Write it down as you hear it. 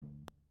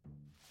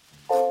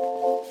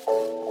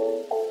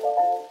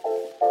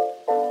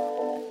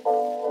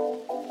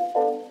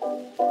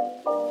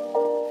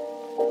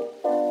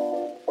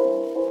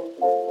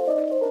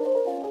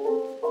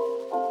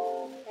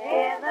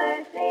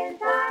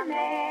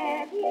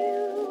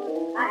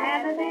I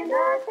haven't been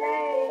the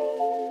same.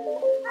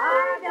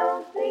 I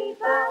don't sleep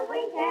a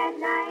wink at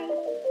night,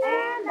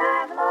 and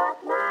I've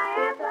lost my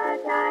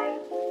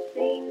appetite.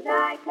 Seems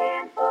I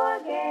can't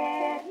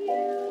forget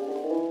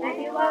you,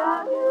 and you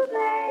are to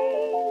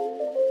blame.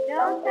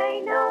 Don't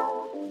say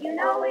no, you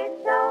know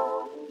it's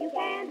so. You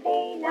can't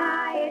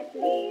deny it,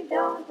 please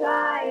don't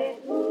try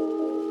it.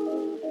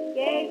 Who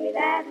gave me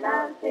that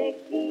lovesick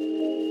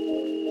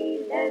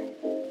feeling?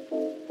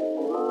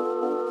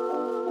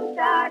 Who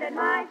started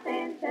my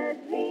senses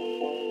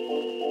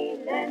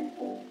reeling?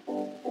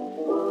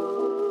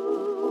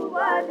 Who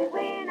was it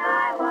when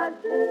I was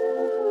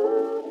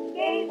blue?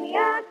 Gave me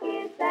a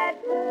kiss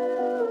that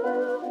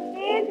blew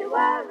into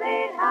a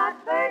red-hot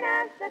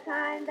furnace, the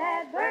kind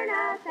that burn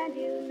us, and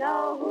you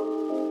know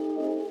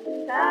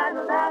who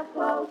cuddled up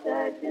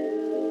closer to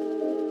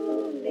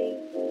me.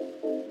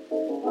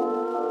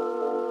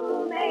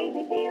 Who made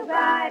me feel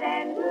bright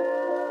and gloomy?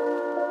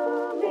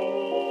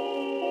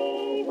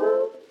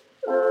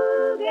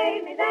 Who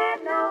gave me that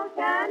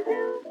notion to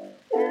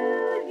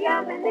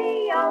jump in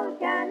the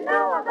ocean?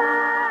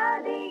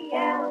 Nobody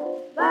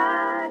else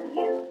but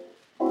you.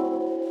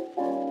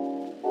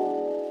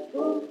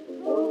 Who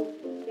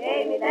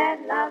gave me that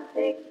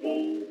lovesick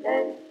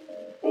feeling?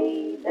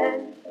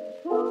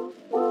 Who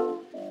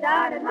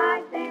started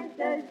my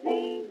senses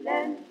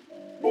reeling?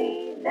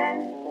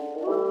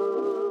 Who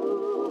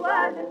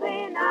was it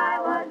when I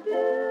was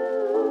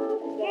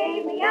blue?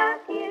 Gave me a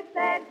kiss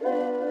that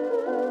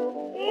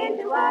blew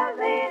into a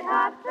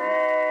red-hot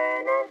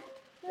furnace.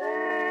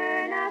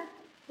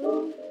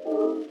 Who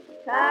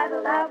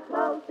cuddled up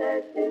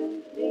closer to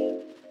me?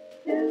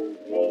 Who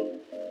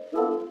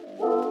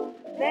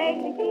made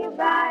me feel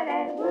bright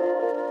and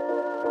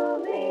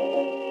gloomy?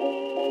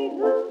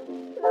 Who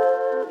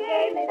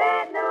gave me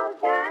that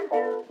notion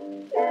to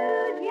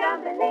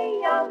jump in the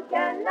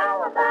ocean?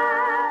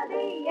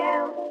 Nobody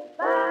else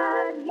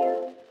but you.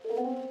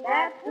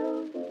 That's who.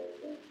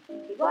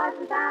 He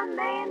wasn't some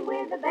man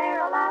with a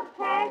barrel of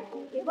cash.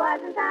 He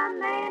wasn't some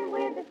man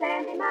with a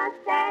sandy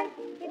mustache.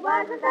 He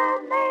wasn't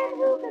some man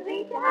who could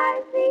reach a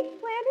high seat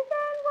when he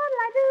said,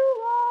 what'll I do?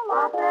 All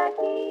off the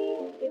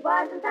key. He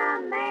wasn't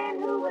some man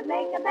who would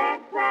make a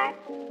bad crack,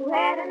 who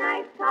had a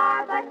nice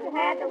car but you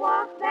had to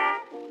walk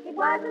back. It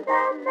wasn't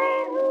some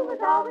man who was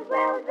always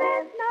well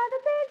dressed, nor the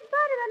big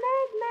butt of an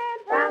eggman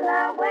from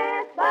the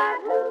west. But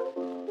who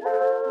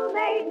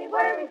made me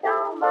worry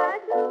so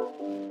much? Who,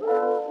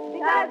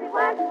 because he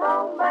wasn't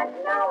home, but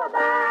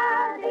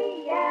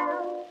nobody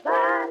else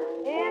but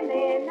him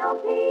in no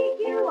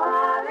PQRSTU.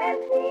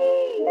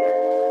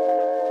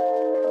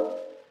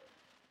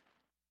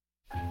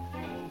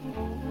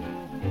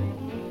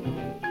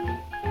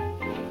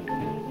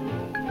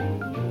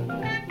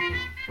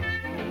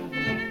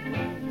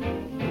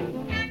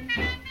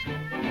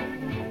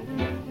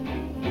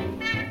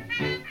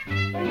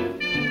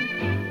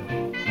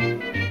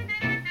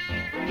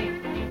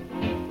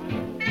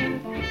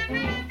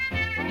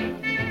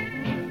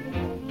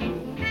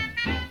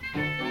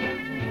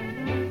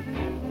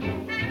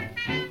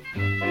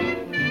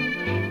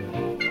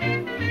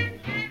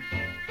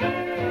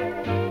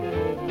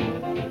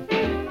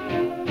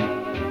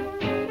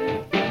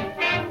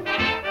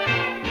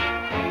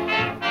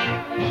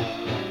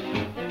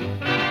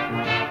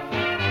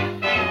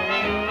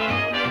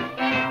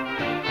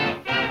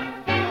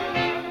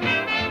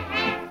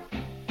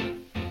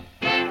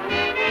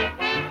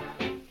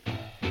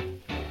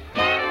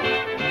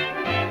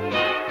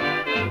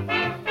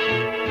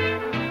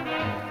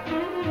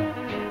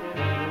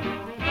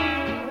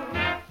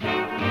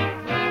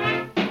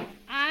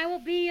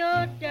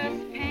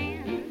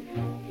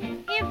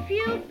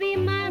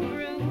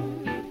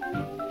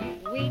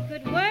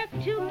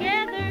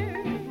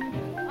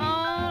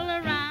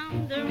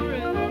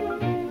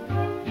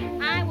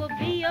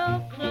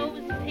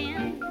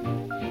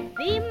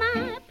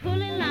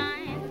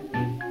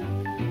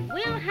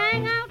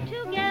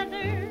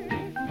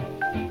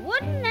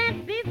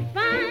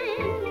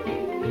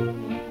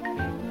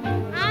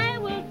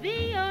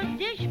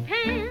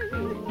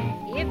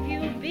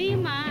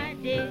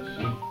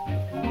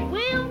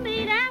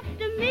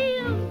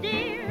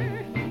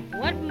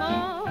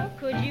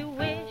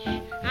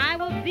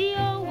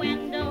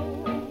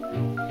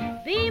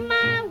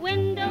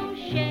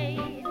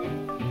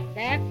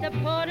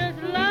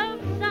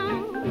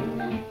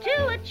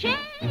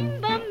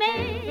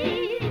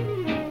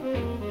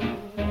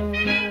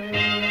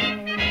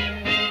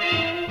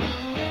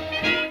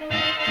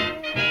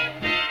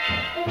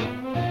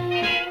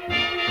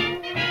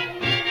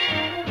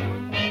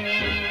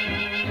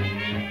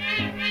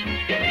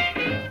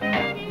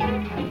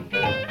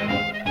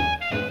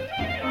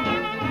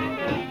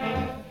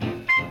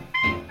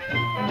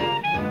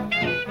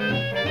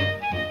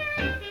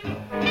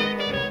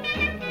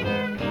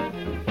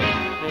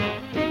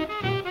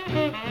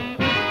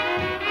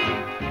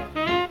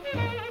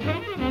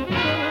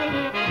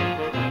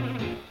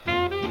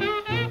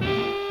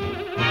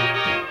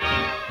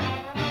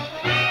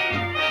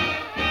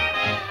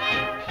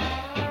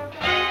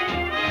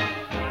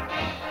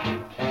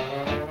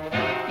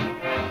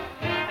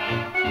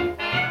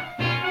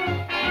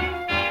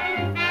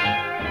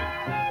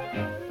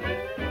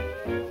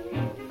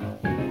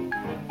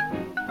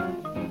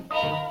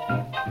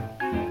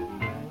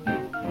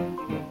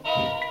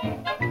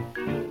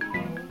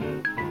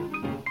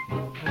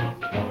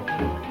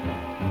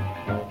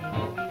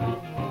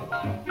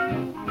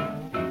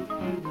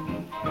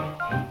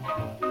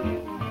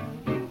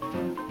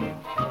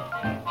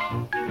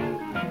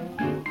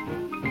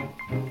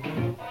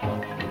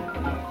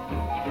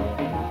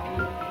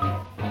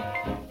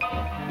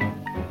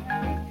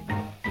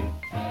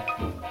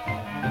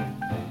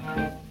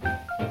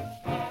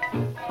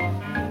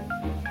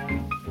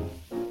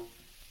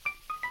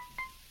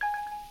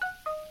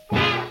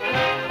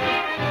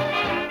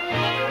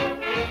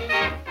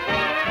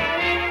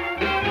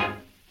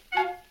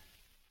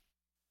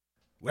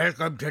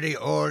 Welcome to the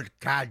Old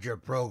Codger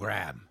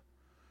program.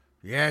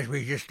 Yes,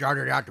 we just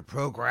started out the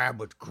program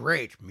with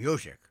great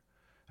music.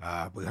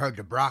 We heard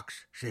the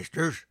Brox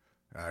Sisters.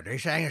 They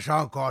sang a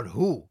song called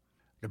Who.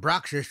 The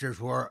Brox Sisters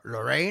were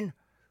Lorraine,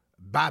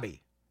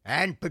 Bobby,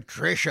 and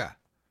Patricia.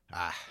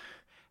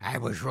 I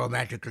was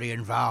romantically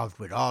involved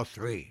with all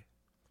three.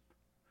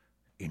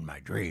 In my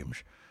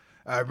dreams.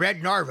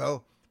 Red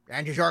Norvo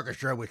and his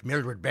orchestra with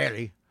Mildred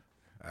Bailey.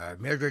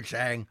 Mildred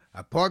sang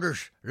a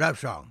Porter's love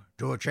song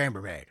to a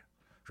chambermaid.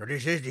 So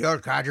this is the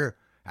Old Codger.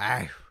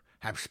 I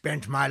have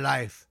spent my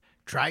life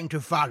trying to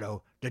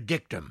follow the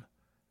dictum.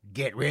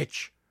 Get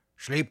rich,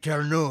 sleep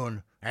till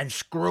noon, and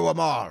screw 'em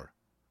all.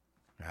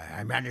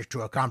 I managed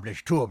to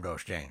accomplish 2 of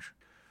those things.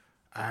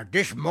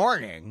 This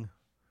morning,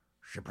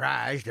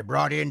 surprise, they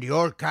brought in the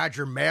Old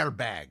Codger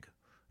mailbag.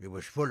 It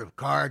was full of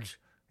cards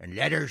and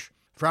letters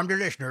from the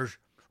listeners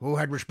who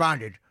had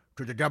responded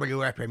to the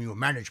WFMU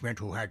management,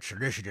 who had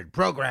solicited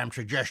program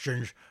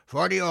suggestions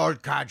for the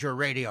Old Codger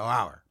Radio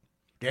Hour.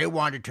 They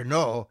wanted to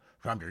know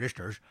from the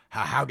listeners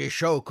how this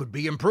show could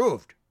be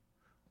improved.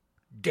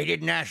 They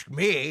didn't ask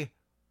me.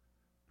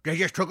 They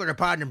just took it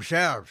upon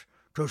themselves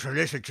to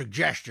solicit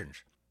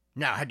suggestions.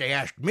 Now, had they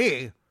asked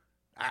me,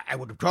 I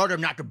would have told them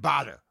not to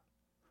bother.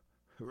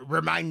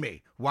 Remind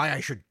me why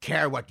I should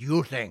care what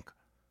you think.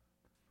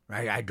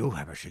 I do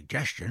have a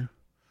suggestion.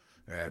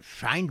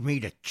 Find me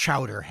the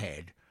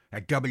chowderhead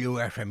at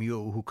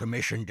WFMU who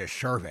commissioned this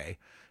survey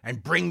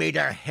and bring me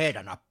their head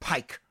on a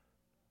pike.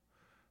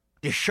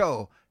 This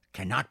show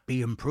cannot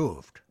be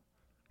improved.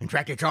 In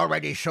fact, it's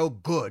already so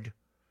good,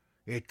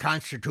 it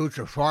constitutes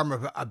a form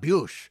of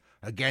abuse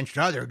against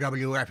other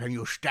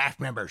WFMU staff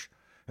members.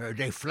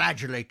 They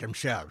flagellate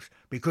themselves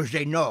because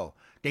they know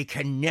they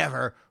can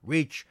never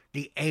reach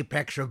the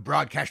apex of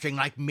broadcasting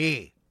like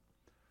me.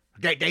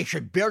 They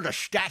should build a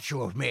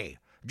statue of me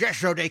just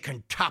so they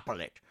can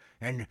topple it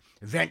and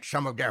vent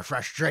some of their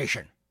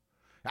frustration.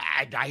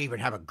 I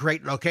even have a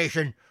great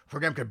location for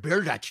them to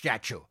build that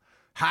statue,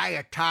 high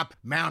atop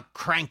Mount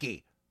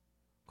Cranky,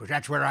 because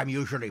that's where I'm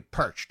usually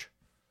perched.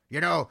 You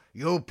know,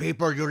 you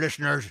people, you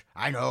listeners,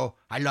 I know,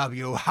 I love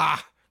you.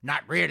 Ha!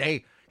 Not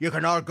really. You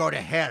can all go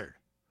to hell.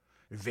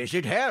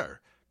 Visit hell.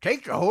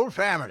 Take the whole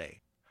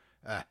family.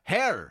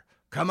 Hell,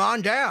 come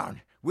on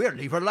down. We'll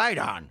leave a light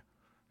on.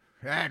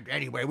 And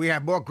anyway, we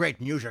have more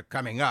great music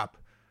coming up.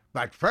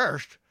 But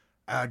first,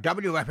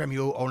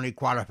 WFMU only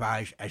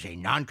qualifies as a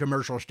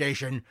non-commercial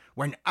station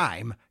when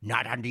I'm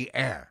not on the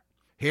air.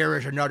 Here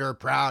is another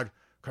proud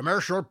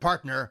commercial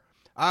partner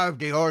of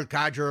the Old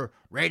Codger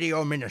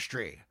Radio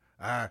Ministry.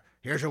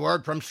 Here's a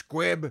word from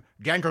Squibb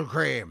Dental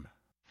Cream.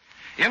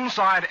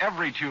 Inside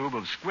every tube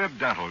of Squibb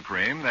Dental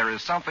Cream, there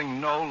is something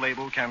no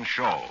label can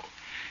show.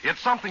 It's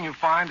something you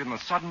find in the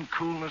sudden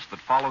coolness that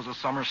follows a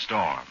summer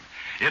storm.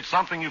 It's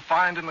something you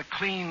find in the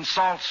clean,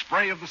 salt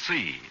spray of the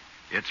sea.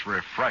 It's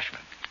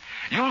refreshment.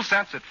 You'll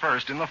sense it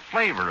first in the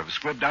flavor of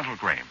Squibb Dental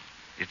Cream.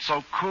 It's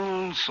so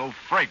cool, so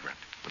fragrant,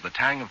 with a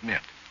tang of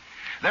mint.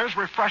 There's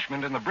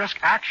refreshment in the brisk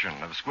action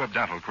of Squibb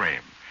Dental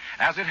Cream,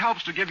 as it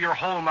helps to give your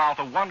whole mouth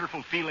a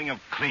wonderful feeling of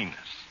cleanness.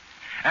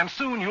 And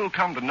soon you'll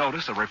come to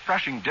notice a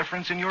refreshing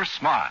difference in your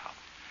smile.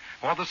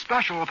 For the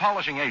special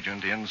polishing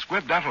agent in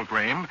Squibb Dental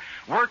Cream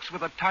works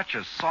with a touch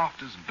as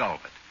soft as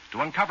velvet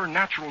to uncover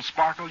natural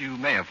sparkle you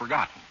may have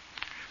forgotten.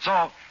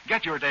 So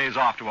get your days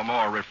off to a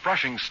more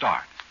refreshing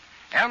start.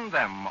 End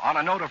them on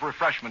a note of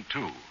refreshment,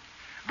 too.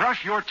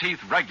 Brush your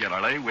teeth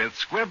regularly with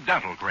Squibb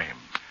Dental Cream,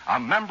 a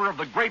member of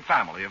the great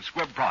family of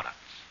Squibb products.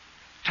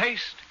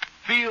 Taste,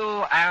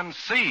 feel, and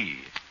see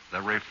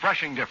the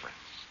refreshing difference.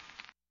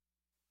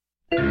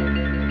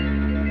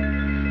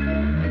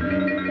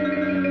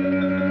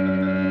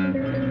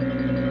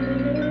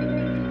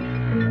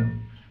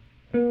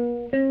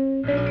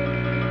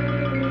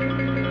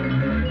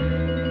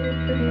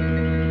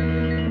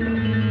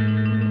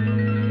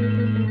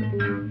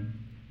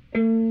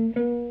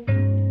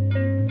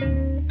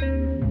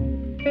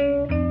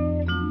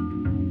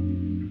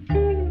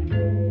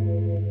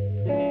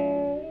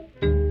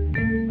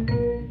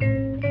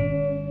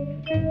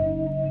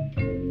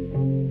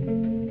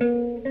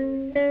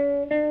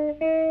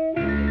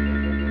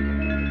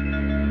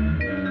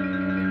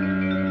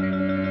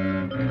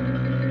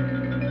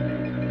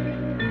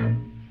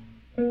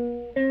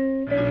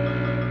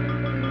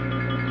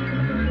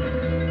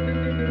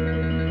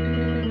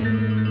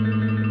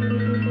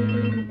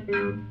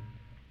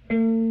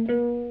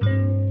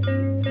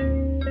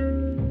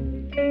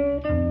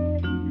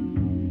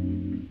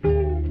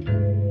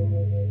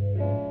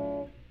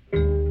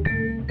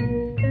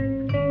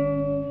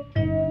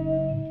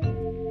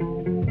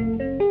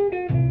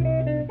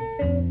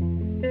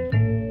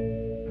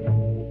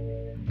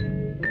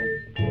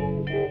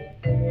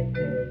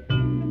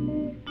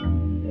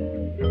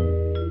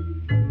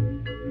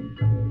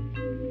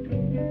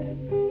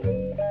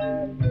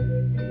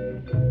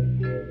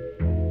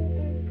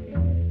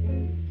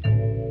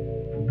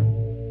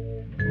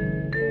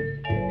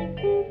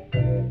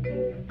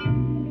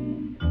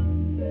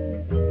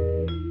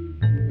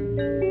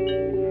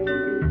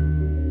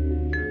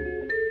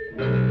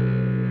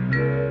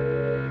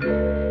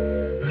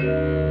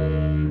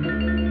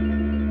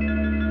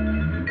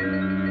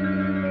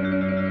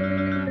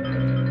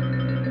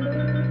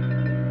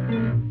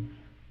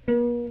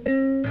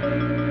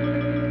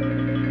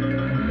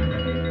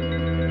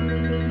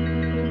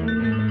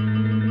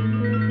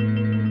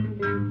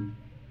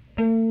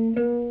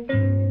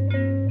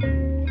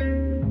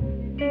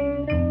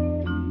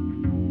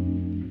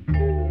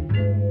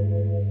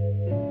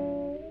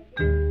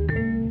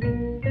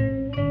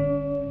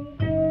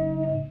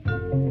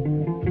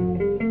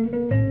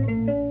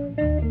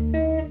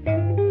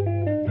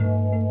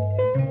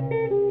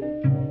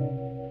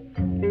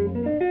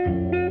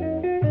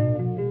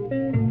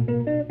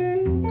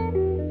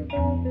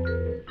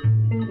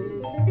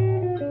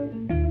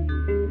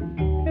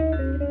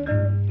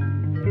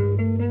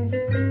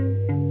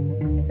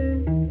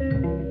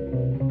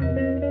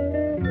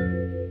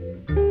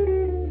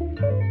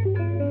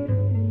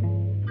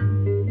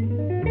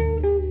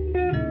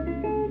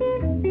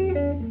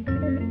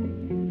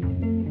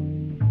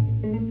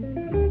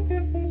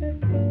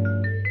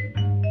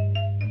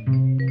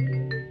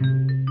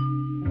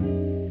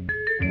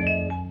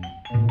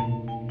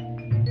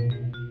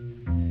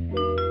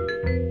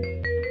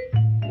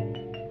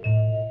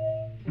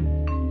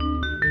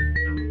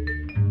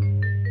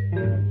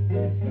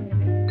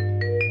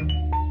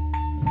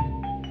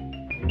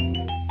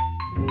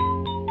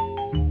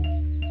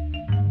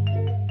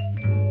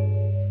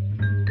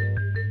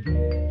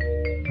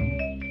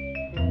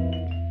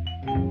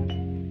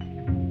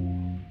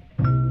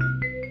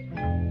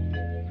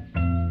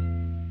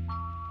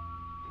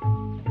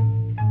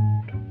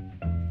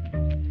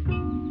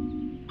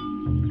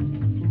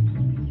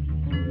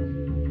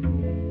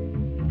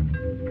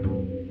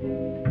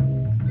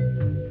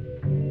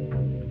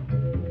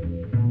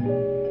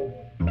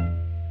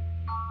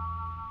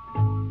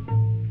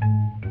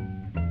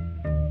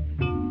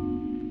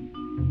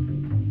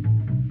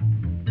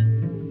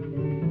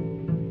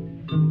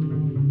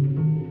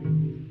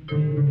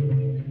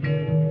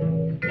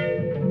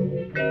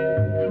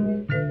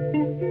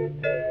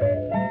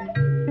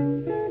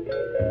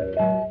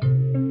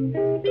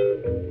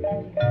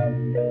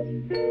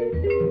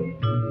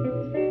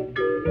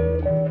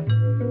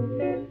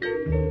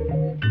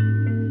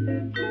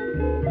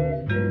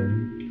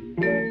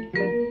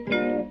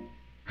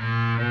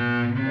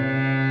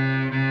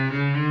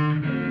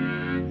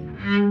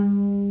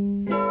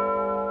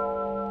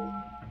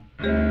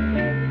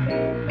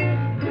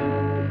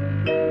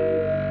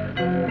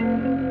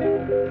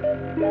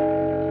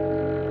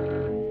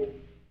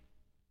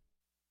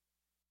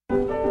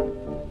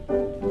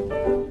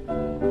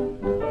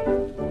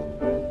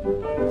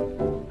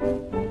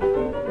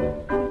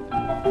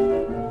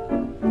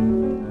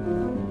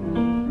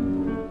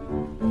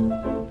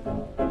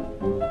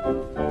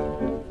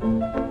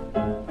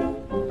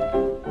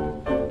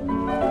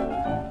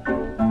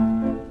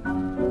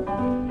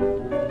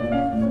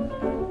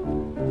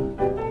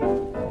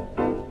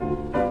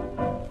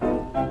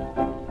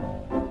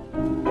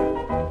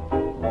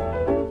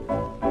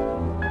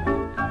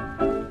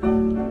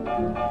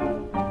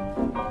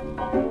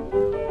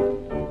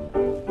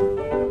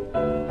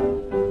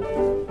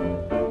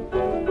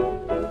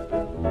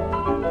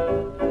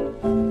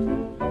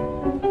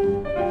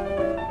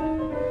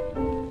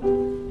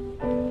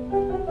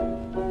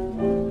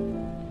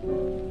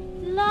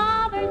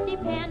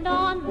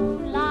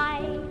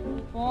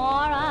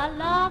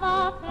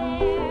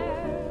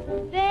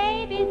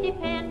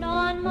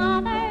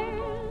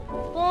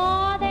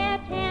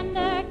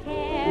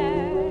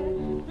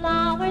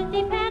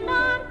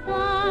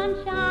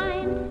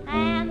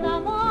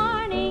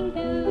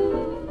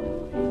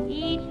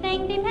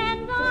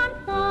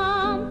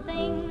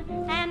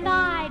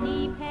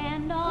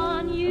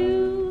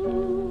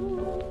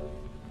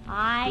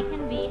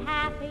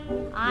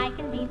 I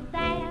can be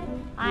sad,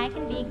 I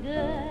can be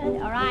good,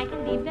 or I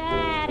can be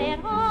bad. It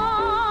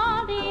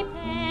all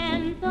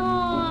depends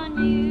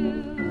on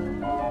you.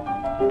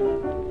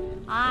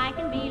 I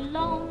can be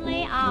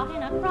lonely out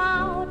in a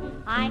crowd,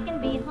 I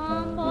can be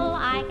humble,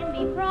 I can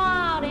be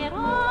proud. It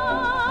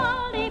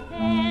all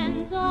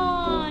depends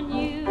on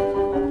you.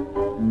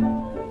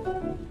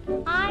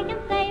 I can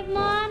save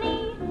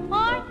money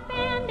or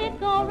spend it,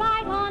 go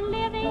right on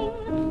living,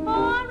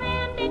 or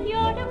end it.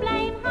 You're to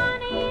blame,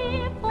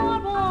 honey, for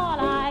all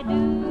I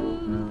do.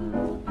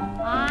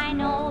 I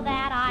know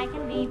that I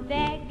can be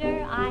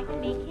beggar, I can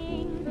be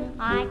king,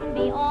 I can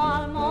be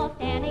almost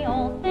any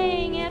old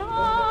thing. It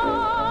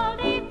all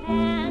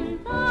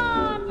depends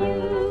on you.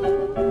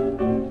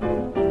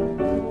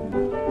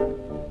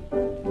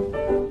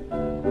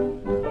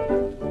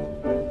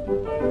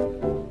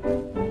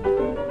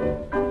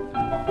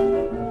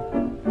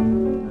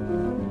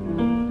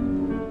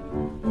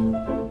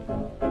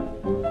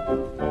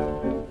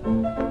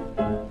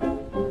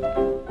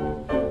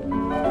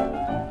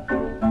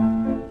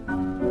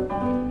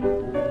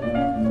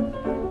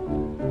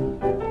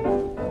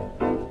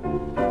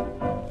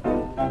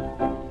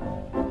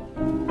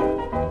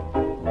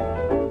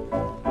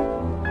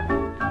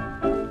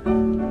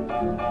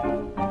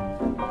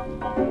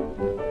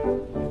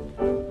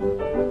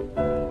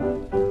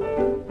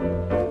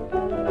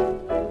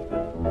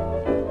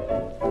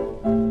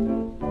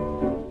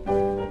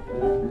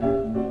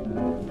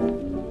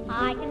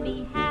 I can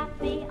be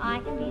happy, I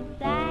can be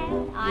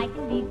sad, I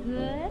can be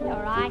good,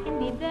 or I can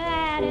be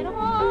bad. It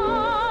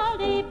all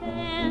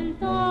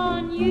depends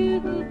on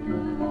you.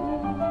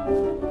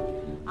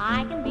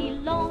 I can be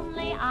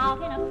lonely out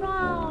in a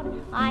crowd,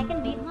 I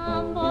can be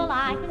humble,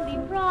 I can be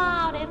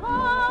proud. It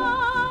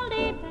all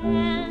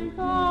depends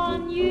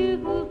on you.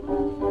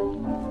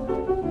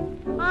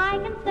 I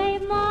can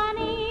save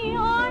money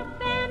or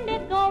spend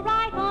it, go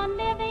right on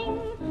living,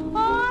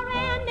 or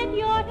end it.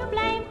 You're to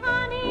blame,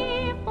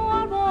 honey,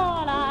 for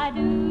all I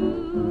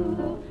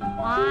do.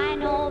 I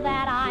know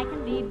that I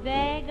can be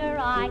beggar,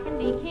 I can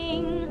be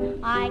king,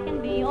 I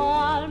can be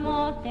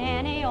almost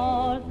any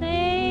old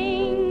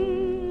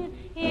thing.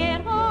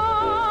 It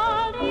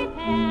all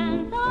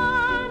depends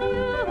on you.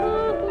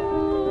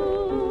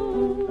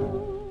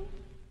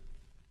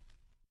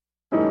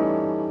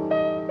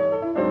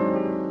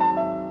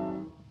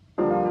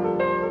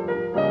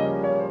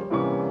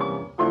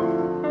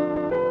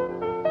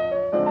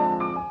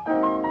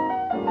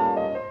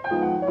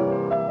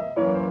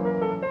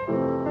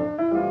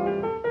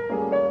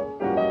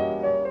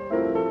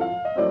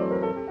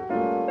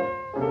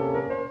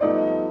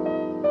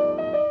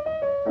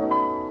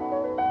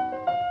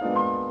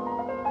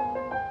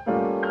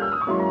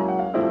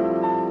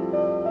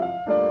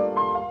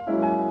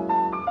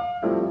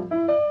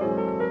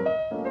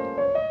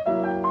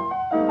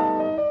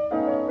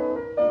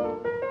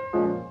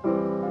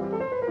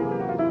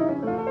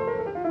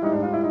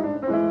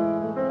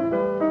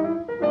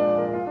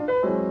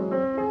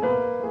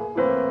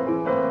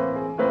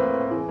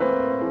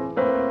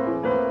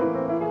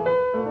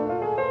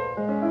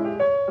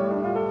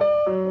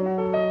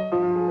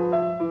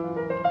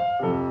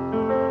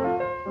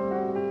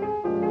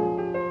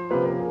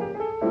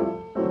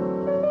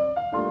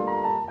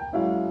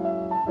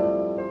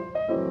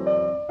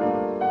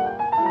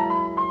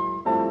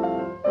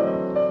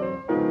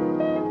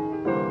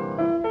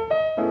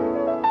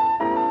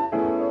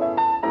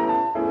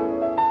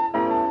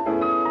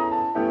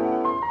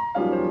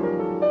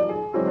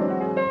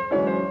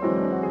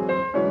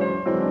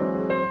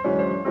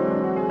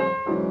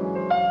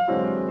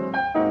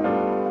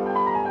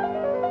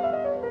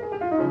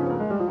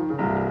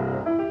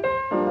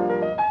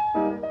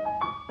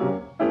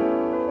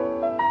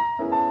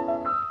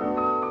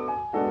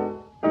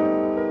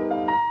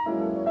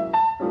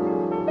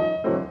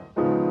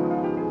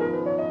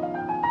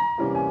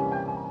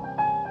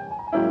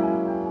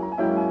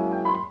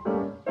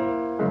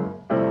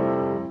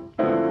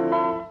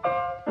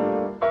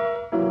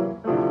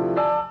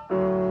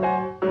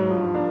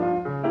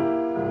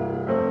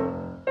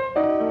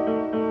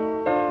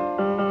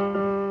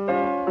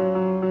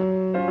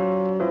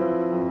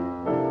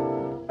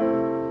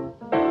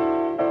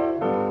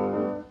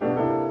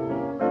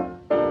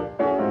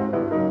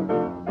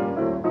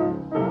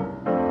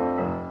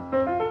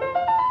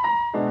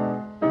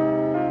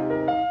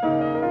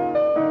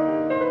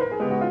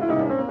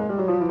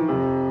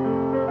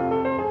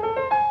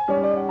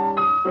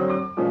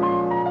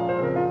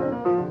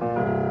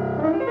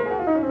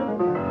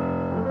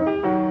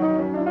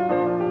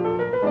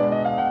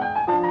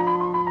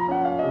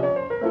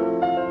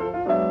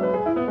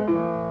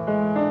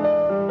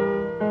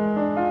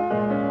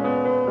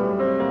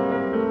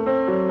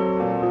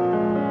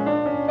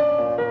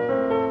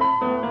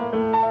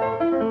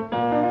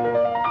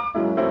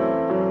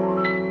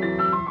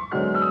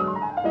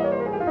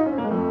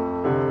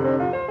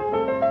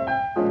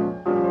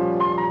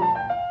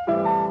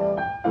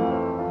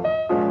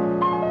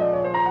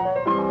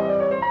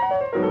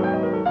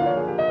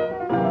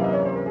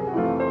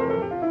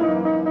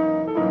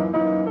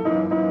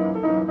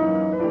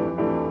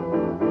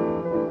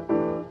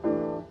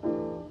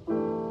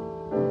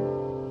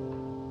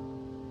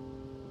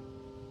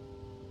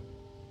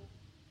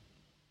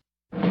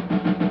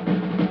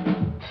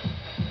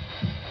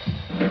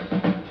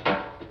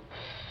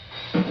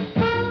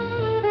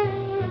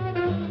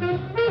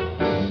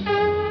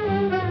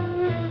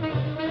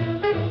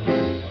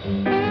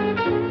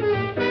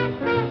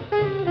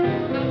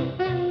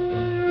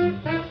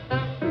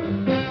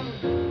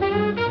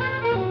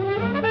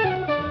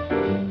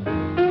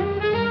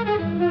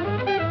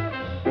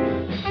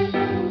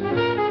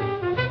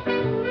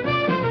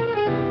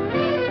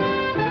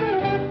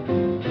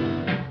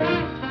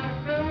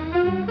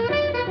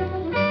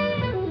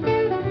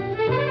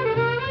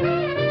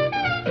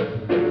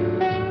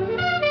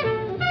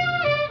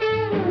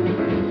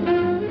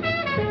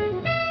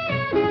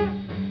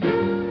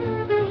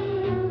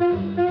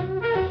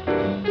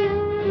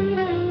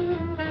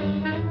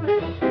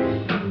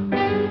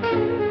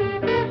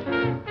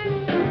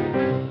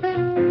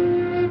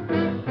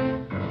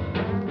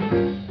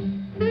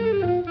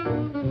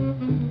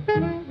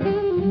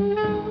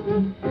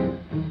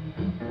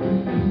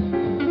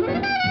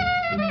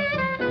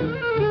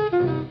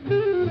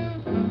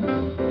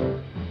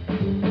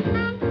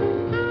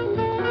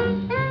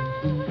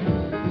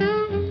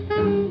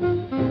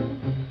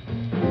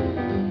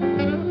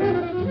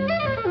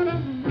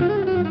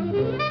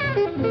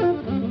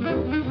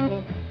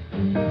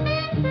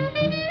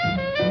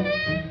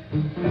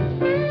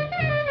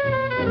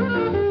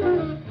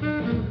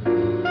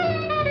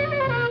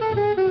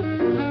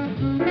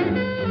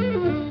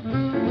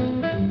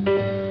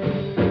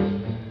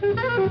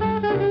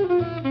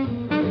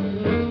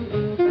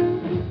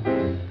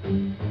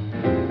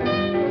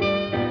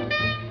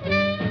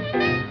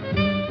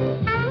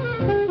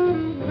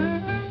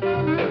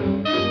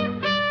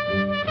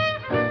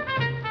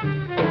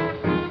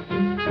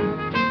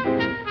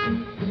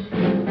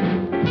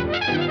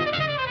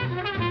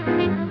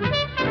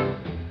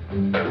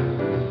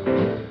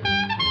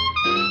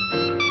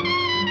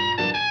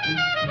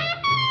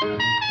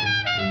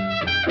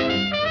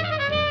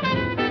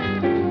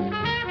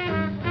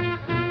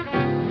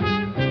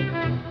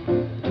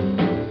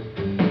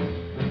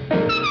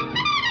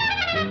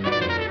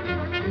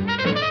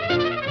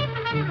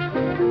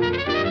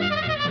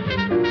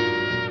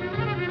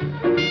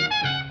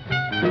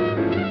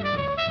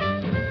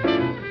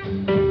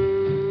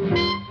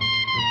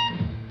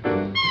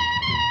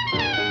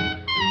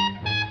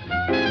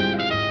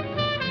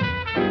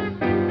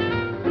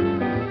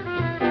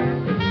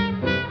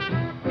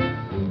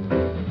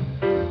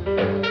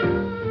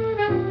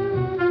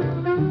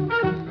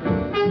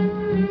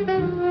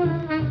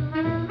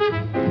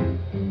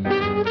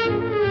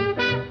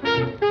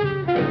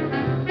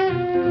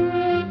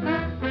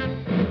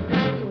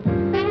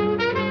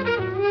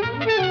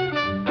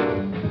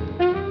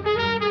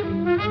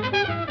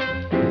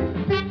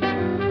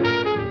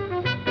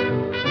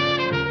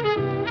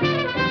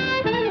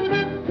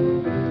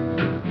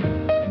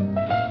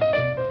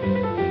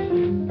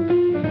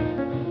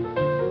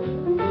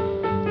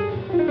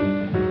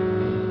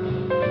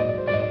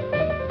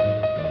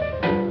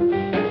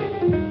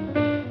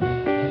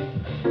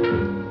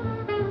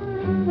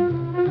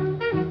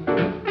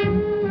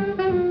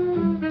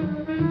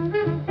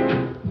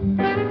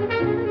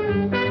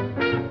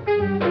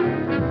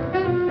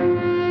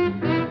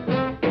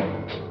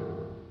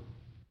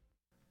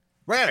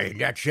 Well, in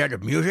that set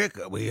of music,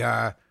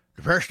 the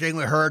first thing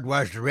we heard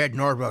was the Red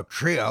Norvo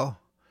Trio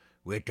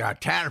with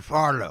Tal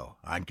Farlow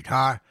on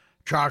guitar,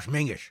 Charles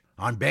Mingus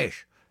on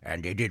bass,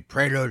 and they did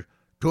Prelude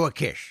to a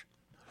Kiss.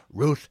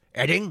 Ruth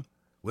Edding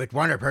with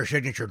one of her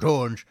signature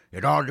tunes,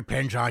 It All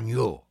Depends on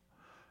You.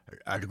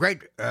 The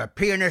great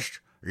pianist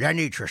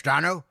Lenny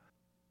Tristano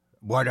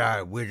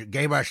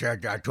gave us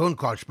a tune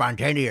called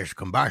Spontaneous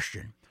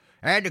Combustion.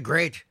 And the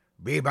great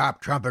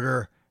bebop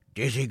trumpeter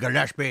Dizzy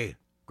Gillespie,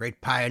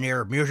 great pioneer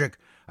of music,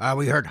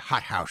 we heard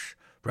Hot House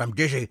from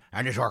Dizzy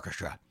and his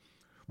orchestra.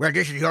 Well,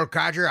 this is the Old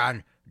Codger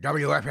on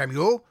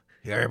WFMU,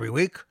 here every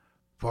week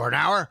for an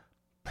hour,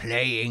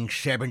 playing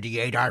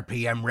 78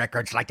 RPM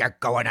records like they're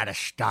going out of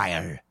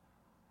style.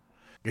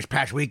 This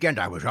past weekend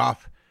I was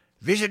off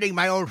visiting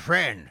my old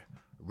friend,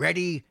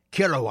 Reddy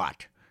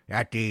Kilowatt,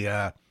 at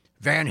the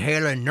Van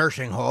Halen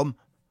nursing home.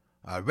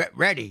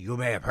 Reddy, you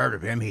may have heard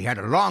of him. He had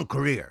a long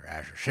career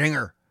as a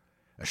singer,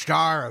 a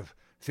star of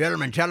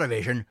film and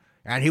television,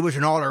 and he was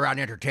an all-around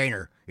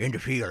entertainer in the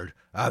field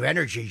of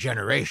energy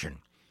generation.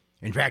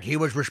 In fact, he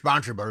was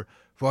responsible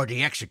for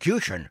the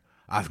execution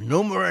of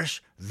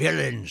numerous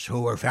villains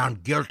who were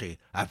found guilty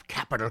of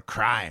capital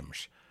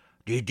crimes.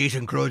 These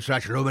include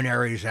such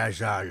luminaries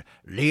as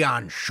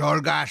Leon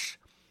Scholgas,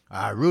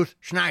 Ruth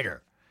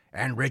Schneider,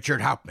 and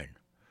Richard Hauptmann.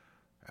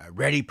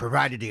 Reddy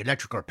provided the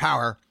electrical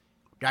power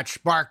that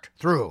sparked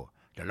through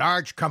the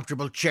large,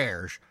 comfortable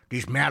chairs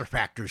these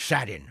malefactors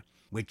sat in,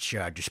 which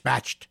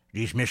dispatched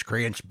these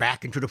miscreants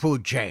back into the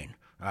food chain,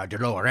 the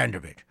lower end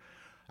of it.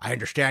 I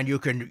understand you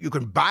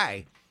can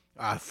buy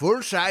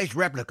full-sized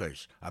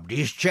replicas of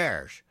these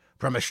chairs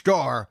from a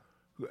store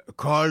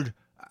called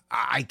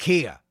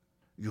IKEA.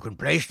 You can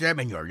place them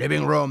in your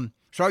living room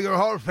so your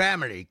whole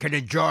family can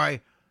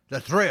enjoy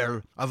the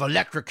thrill of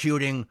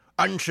electrocuting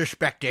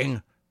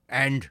unsuspecting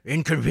and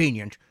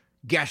inconvenient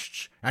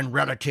guests and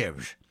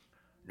relatives.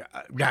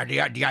 Now, the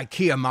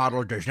IKEA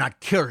model does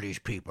not kill these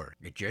people.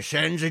 It just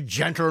sends a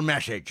gentle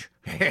message.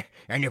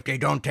 And if they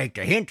don't take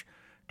the hint,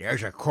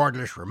 there's a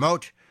cordless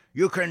remote.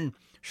 You can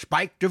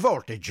spike the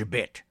voltage a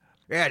bit.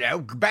 Yeah, now,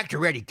 back to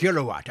Reddy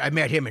Kilowatt. I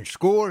met him in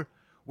school.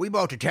 We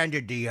both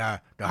attended the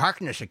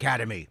Harkness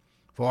Academy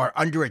for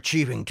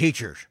underachieving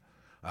teachers.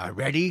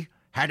 Reddy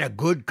had a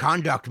good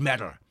conduct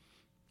medal.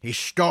 He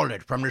stole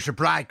it from the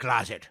supply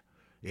closet.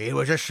 He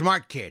was a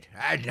smart kid.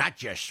 Not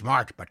just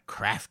smart, but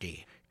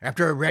crafty.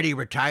 After Reddy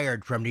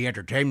retired from the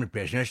entertainment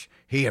business,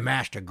 he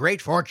amassed a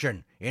great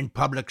fortune in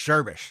public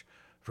service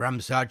from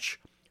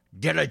such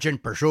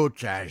diligent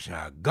pursuits as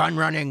gun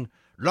running,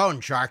 loan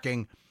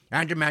sharking,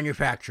 and the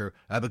manufacture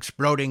of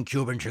exploding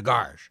Cuban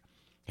cigars.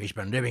 He's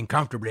been living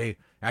comfortably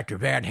at the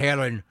Van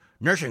Halen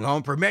nursing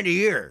home for many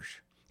years.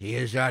 He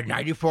is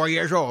 94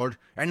 years old,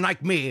 and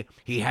like me,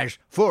 he has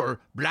full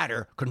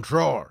bladder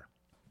control.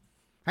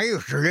 I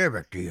used to live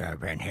at the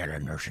Van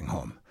Halen nursing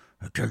home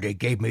until they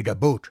gave me the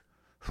boot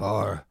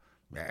for,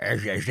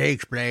 as they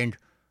explained,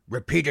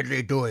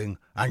 repeatedly doing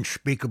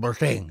unspeakable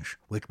things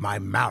with my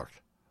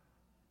mouth.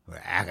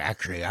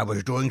 Actually, I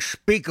was doing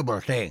speakable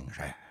things.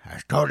 I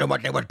told them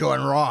what they were doing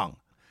wrong.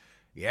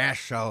 Yes,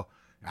 so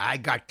I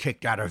got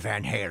kicked out of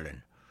Van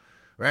Halen.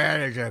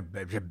 Well, it's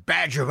a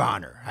badge of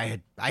honor.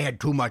 I had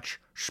too much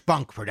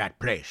spunk for that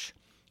place.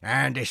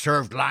 And they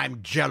served lime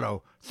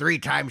jello 3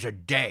 times a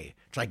day.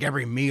 It's like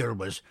every meal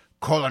was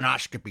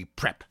colonoscopy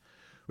prep.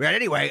 Well,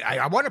 anyway,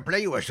 I want to play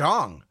you a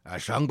song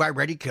sung by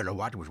Reddy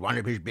Kilowatt. It was one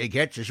of his big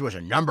hits. This was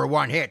a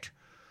 #1 hit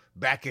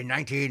back in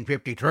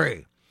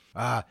 1953.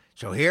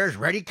 So here's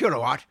Reddy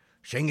Kilowatt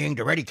singing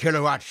the Reddy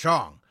Kilowatt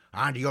song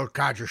on the Old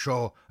Codger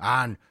Show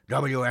on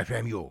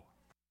WFMU.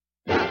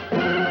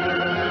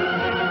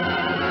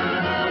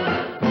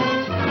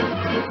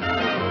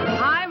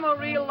 I'm a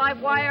real live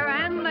wire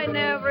and I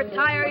never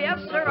tire. Yes,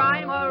 sir,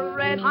 I'm a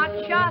red hot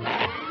shot.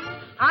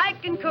 I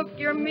can cook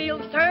your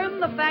meals, turn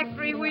the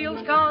factory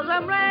wheels, 'cause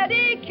I'm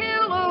Reddy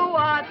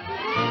Kilowatt.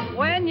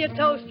 When you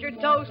toast your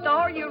toast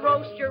or you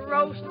roast your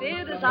roast,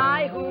 it is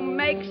I who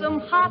makes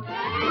them hot.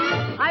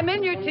 I'm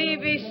in your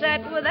TV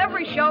set with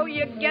every show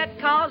you get,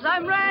 'cause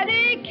I'm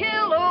Reddy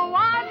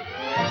Kilowatt.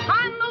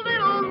 I'm the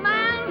little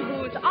man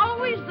who's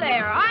always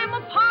there. I'm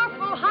a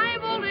powerful high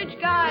voltage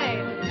guy.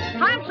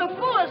 I'm so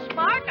full of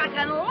spark I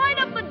can light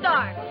up the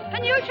dark.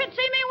 And you should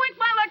see me wink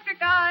my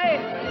electric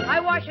eye. I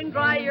wash and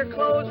dry your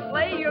clothes,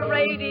 play your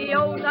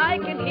radios. I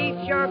can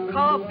heat your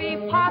coffee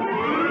pot.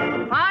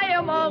 I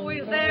am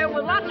always there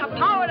with lots of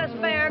power to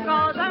spare,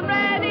 'cause I'm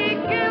Reddy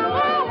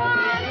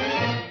Kilowatt.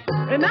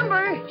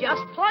 Remember,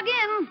 just plug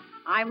in.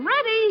 I'm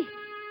ready.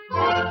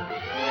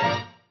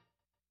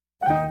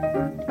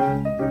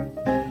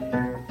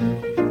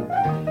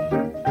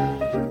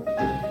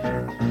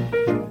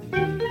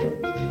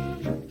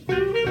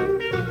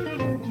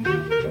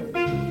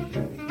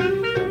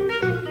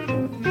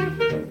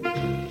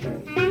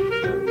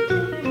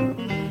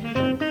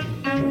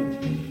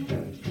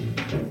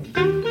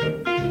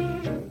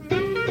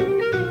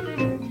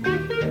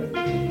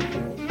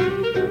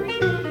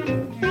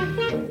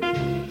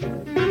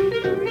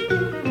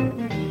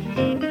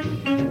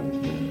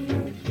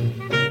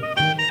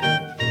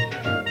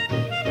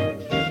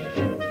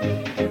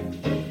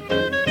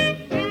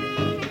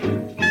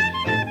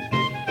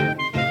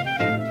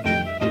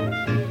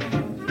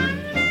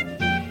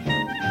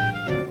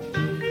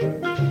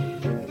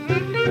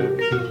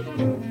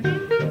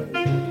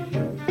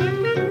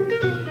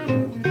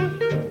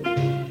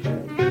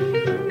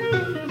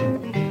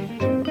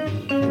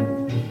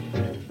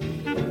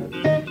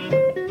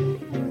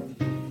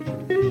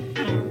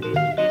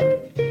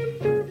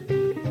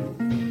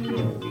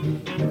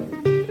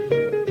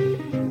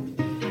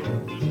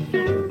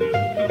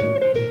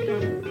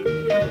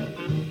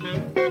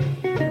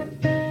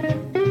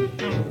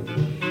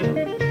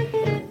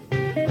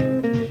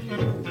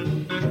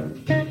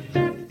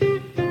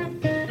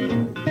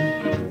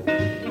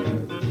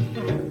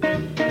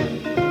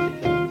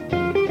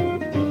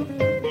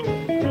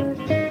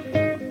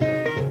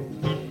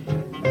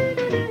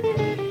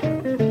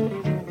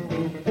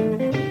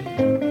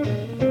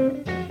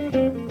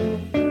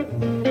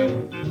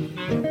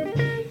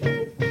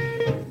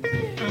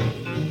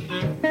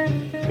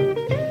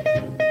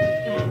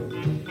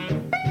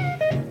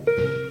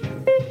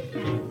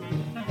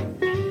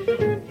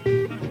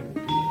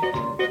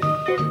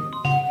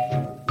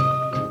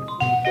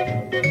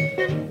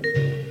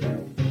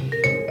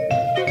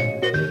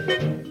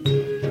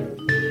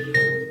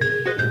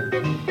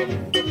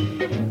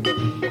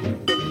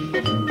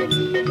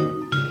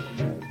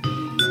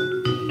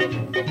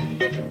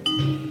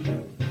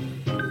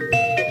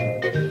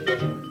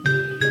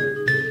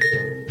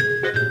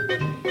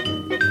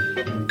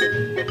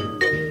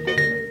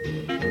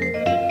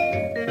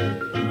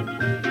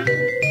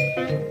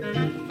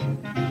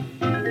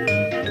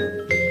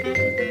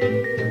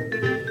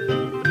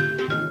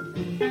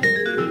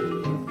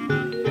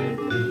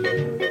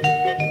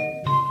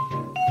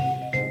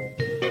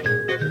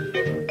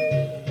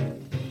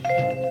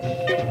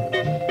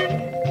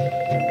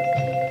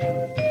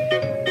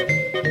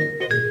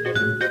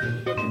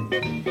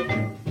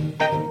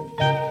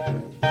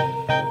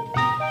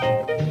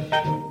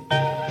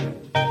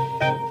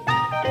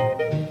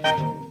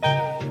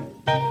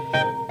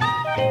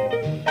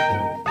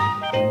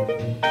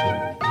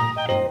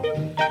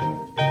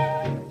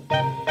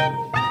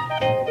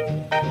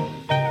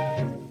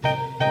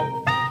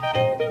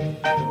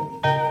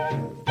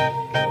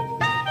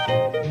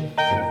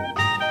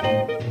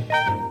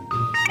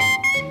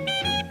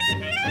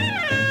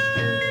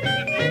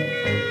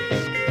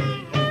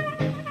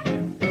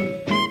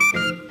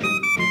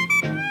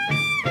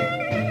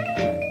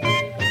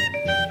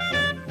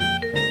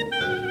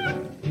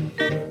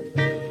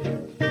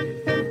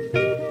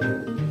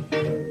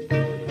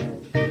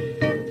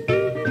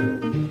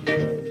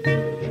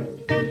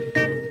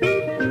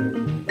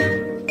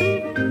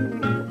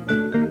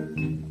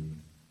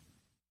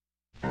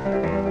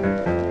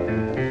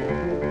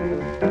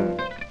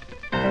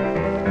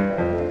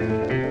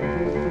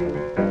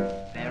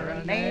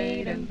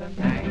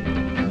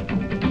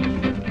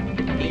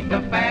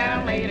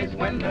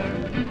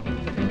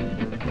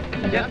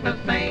 Just the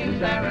same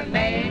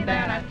serenade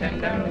that I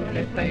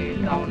tenderly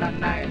played on a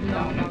night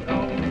long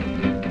ago.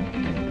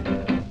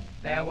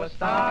 There were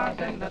stars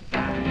in the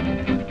sky,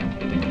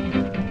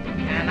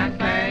 and I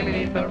sang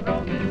beneath the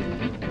roses,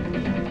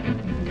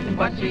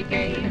 but she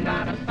gave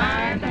not a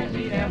sign that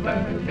she'd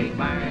ever be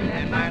mine,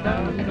 and my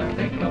love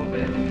slowly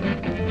closes.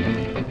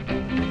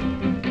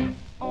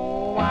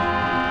 Oh,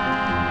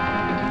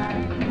 why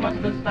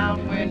must the south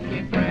wind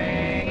keep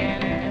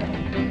bringing it?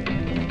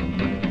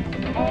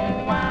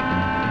 Oh, why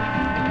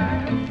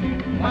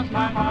must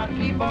my heart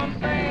keep on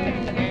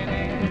singing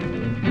it?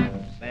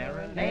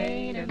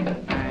 Serenade in the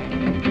night,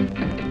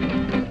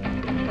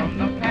 from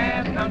the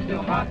past comes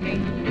to haunt me.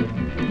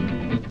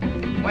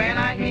 When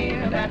I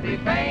hear that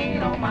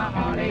refrain, oh, my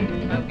heart aches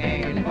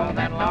again for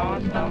that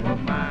lost love of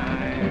mine.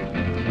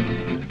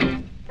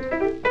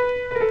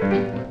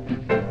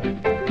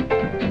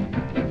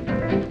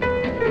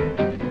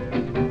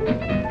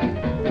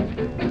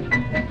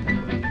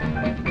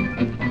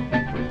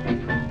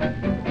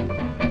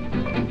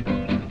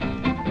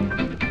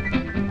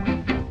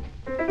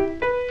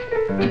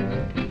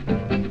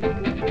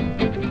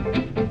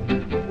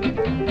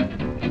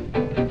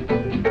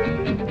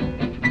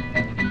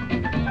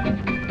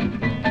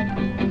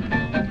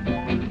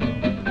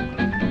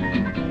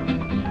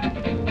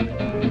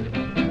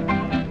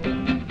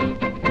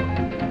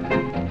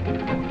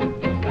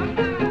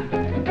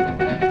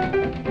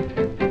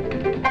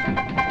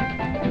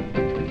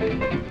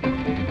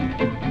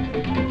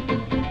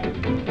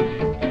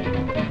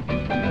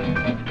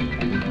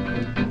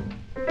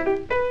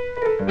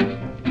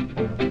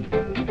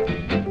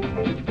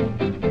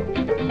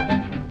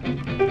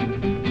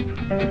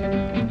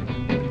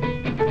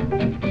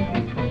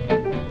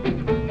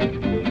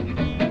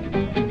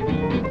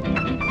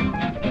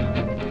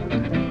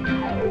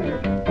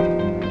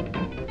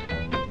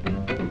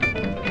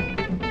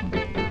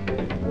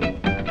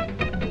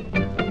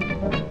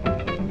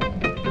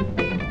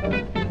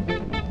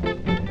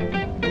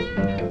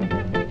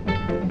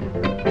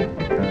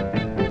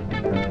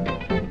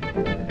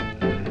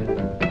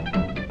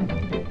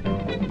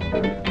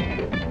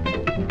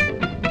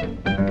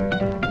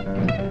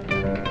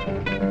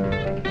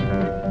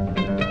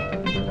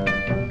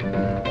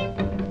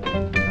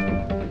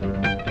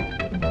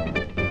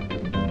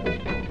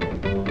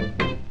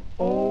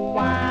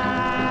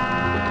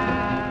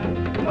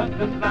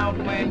 The south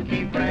wind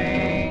keep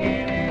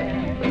bringing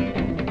it.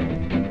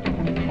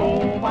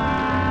 Oh,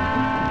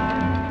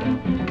 why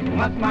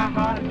must my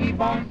heart keep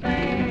on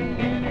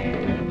singing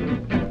it?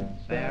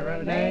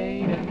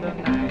 Serenade in the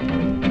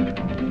night,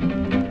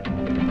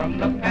 from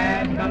the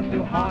past comes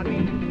to haunt me.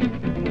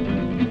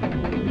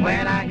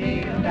 When I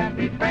hear that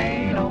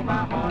refrain, oh,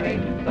 my heart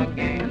aches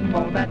again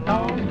for that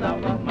lost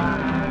love of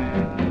mine.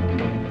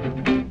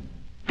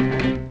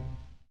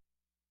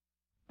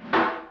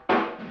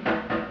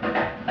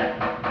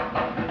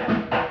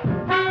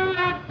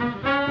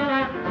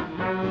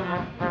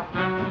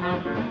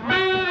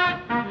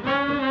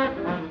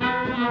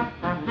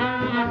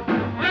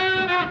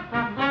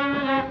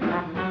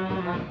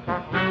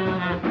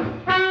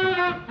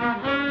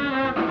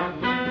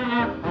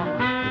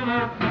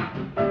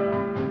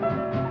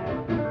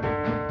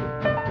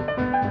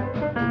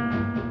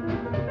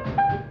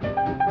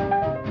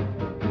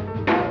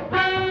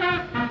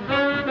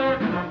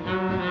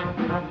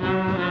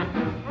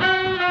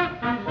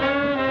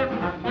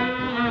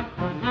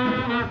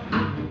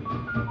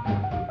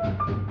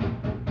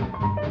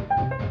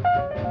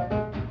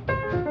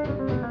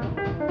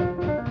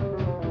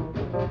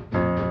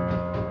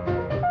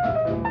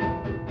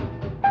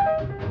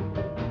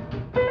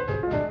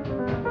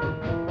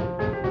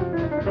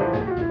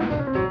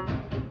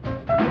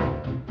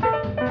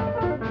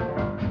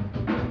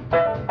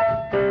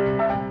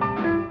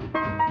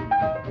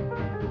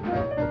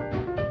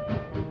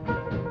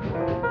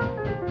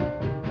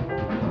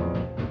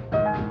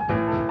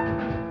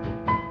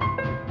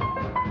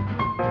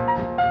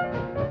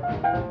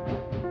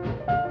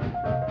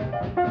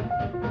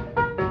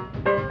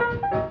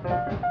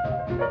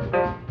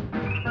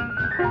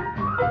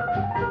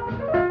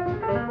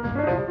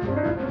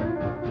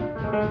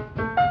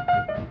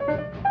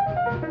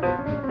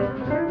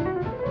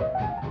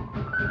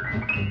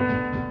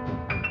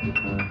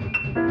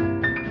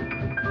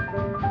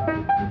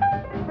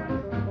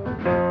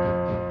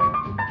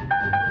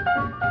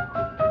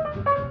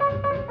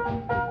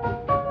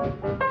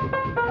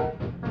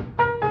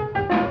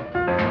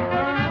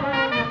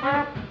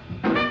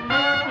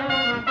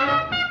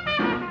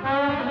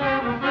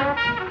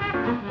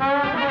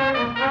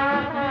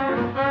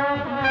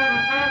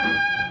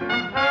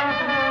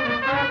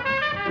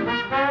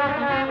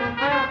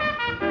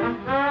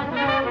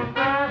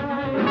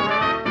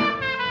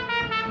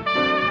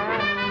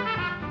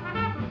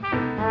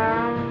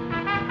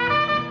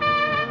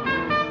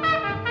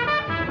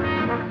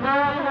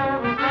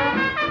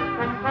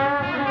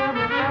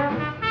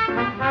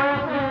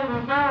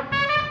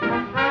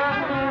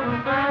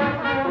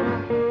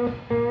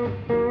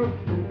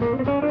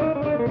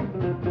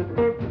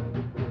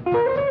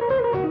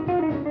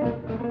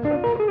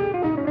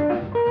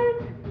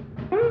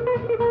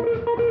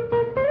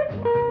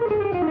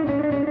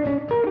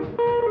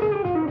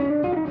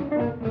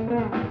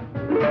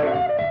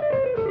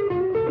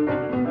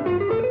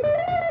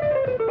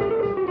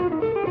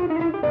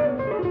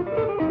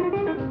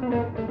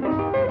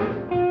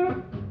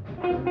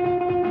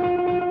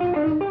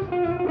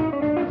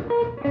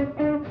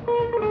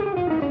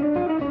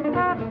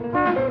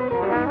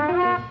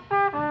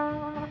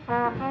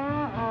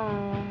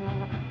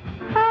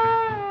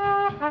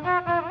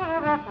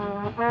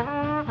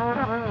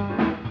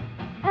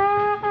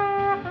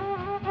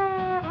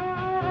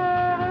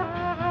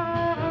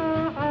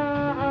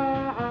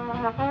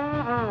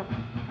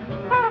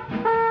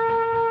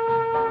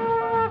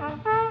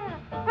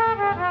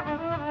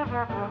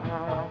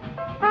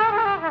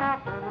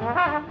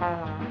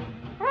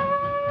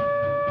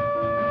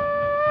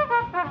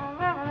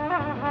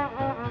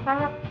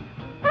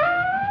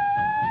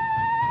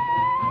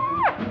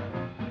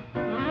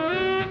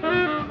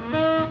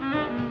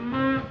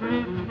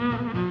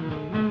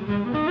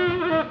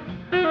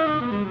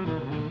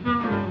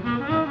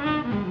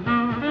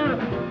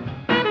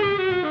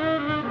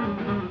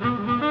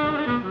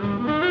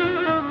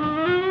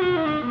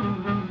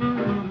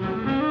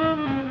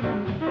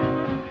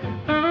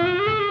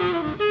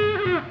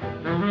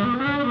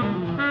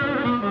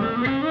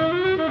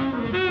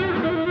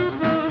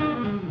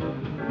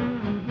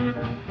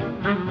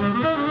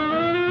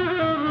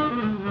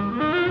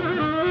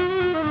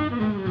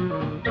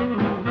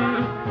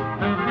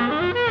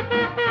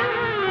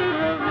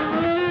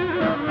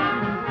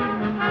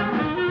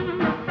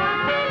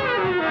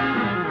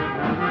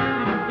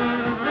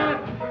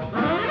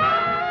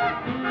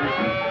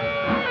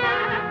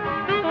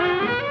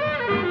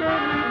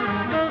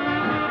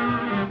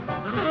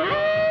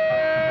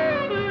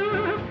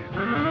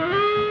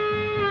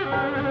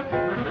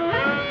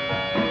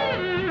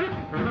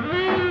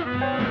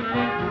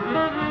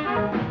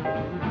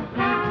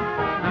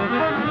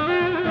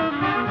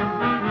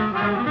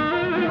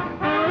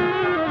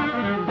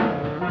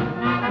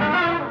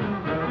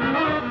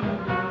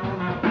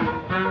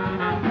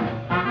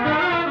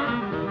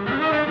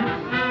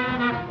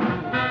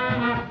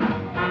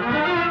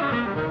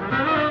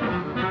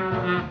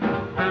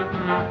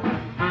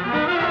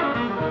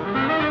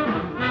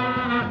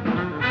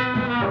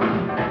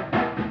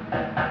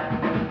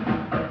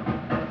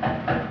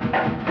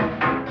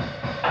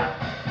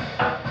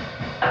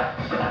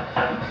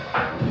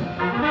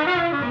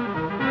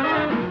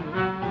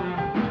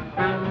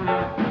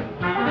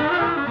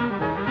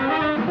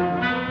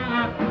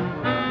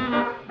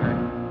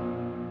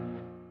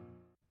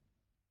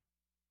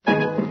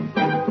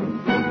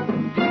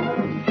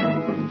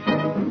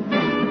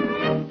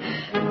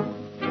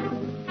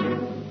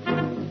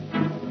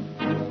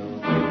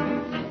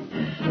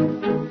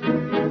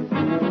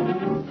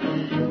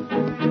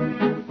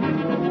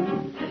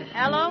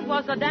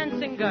 A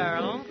dancing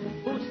girl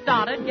who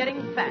started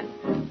getting fat.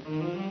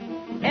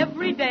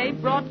 Every day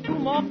brought 2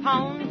 more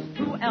pounds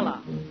to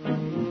Ella.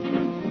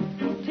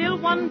 Till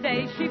one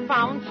day she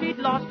found she'd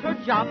lost her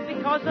job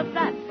because of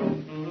that.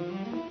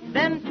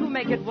 Then to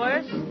make it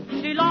worse,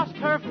 she lost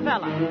her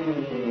fella.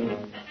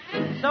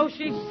 So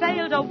she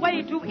sailed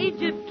away to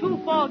Egypt to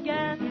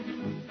forget.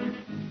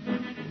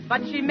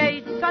 But she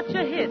made such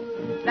a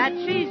hit that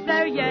she's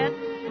there yet.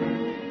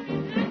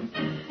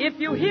 If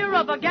you hear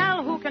of a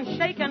gal who can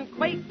shake and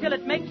quake till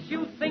it makes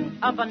you think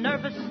of a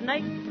nervous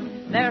snake,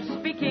 they're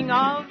speaking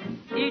of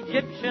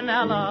Egyptian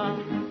Ella.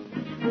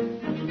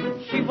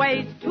 She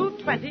weighs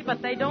 220,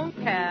 but they don't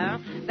care.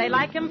 They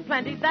like him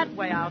plenty that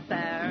way out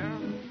there.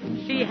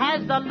 She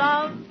has the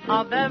love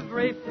of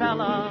every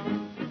fella.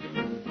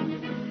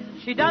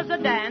 She does a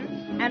dance,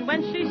 and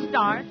when she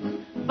starts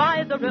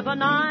by the River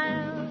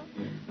Nile,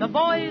 the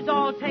boys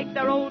all take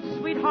their old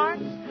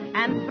sweethearts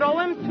and throw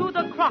him to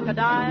the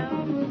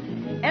crocodile.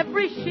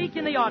 Every sheik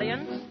in the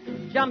audience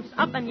jumps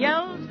up and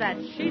yells that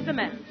she's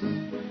immense.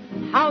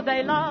 How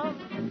they love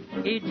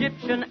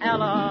Egyptian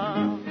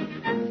Ella.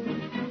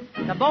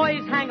 The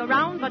boys hang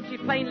around, but she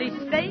plainly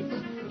states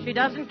she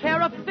doesn't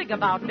care a fig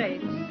about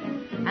dates.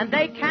 And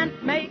they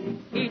can't make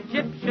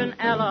Egyptian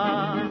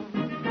Ella.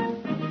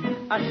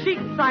 A sheik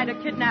tried to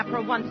kidnap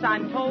her once,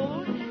 I'm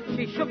told.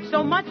 She shook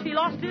so much he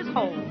lost his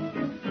hold.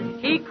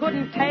 He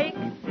couldn't take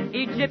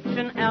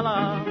Egyptian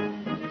Ella.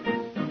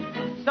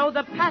 So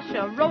the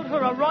Pasha wrote her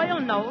a royal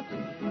note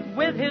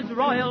with his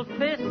royal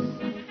fist.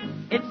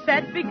 It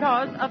said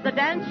because of the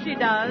dance she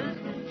does,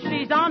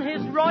 she's on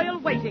his royal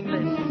waiting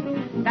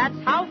list. That's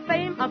how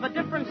fame of a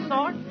different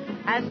sort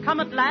has come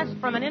at last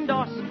from an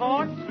indoor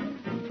sport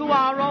to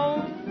our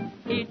own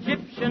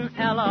Egyptian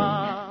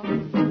Ella.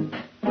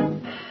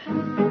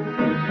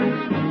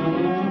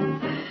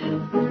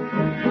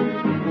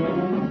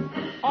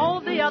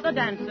 All the other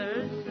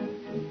dancers,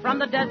 from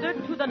the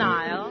desert to the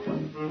Nile,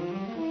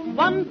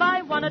 one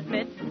by one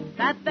admit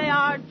that they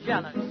are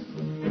jealous.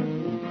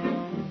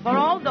 For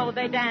although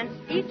they dance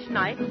each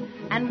night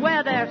and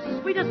wear their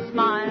sweetest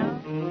smile,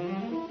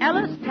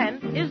 Ella's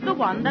tent is the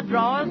one that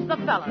draws the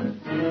fellas.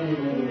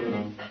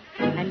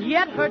 And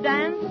yet her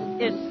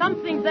dance is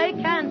something they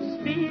can't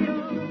steal,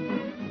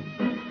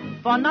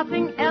 for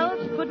nothing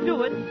else could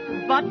do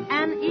it but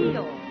an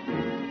eel.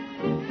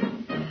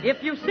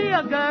 If you see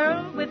a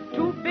girl with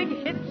 2 big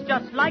hips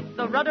just like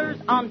the rudders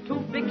on 2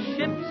 big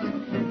ships,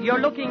 you're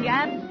looking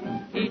at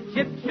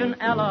Egyptian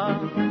Ella.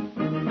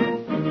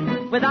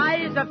 With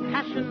eyes of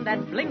passion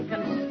that blink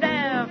and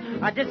stare,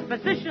 a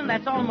disposition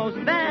that's almost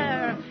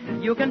there,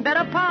 you can bet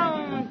a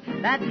pound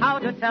that's how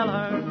to tell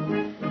her.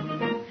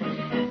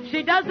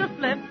 She does a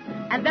flip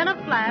and then a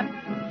flap,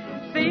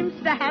 seems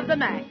to have the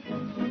knack.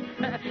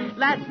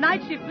 Last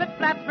night she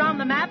flip-flapped round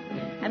the map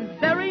and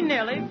very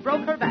nearly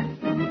broke her back.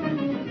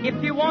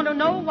 If you want to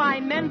know why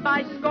men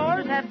by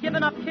scores have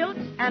given up kilts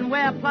and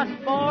wear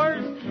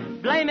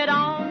 +4s, blame it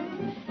on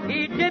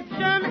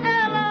Egyptian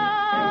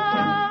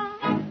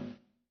Ella.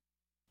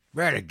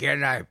 Well,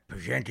 again, I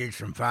presented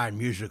some fine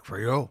music for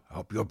you.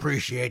 Hope you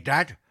appreciate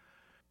that.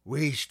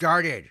 We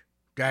started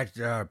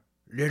that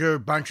little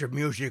bunch of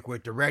music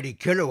with the Reddy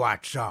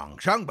Kilowatt song,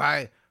 sung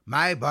by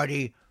my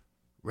buddy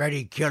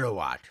Reddy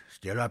Kilowatt,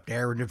 still up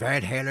there in the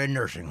Van Halen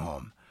nursing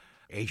home,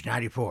 age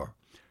 94.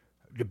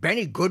 The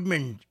Benny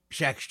Goodman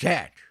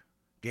Sextet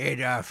did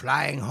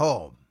Flying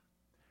Home.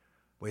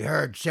 We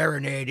heard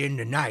Serenade in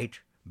the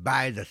Night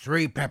by the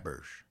Three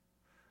Peppers.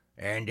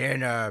 And then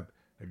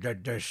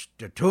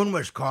the tune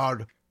was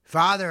called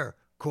Father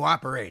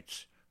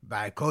Cooperates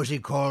by Cozy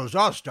Cole's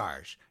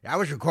All-Stars. That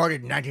was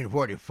recorded in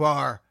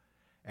 1944,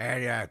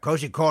 and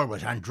Cozy Cole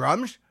was on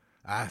drums,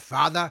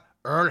 Father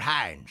Earl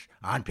Hines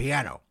on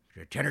piano.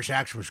 The tenor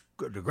sax was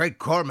the great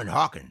Coleman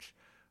Hawkins.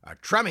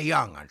 Trummy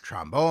Young on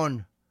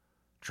trombone.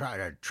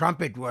 The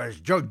trumpet was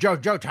Joe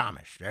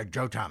Thomas.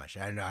 Joe Thomas.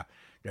 And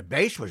the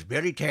bass was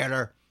Billy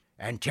Taylor,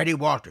 and Teddy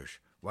Walters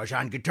was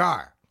on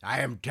guitar. I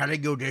am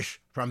telling you this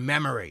from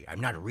memory.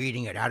 I'm not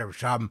reading it out of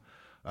some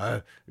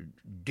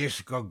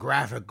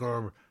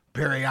discographical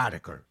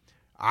periodical.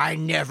 I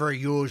never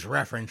use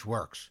reference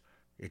works.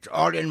 It's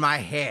all in my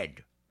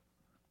head.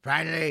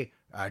 Finally,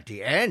 at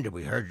the end,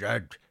 we heard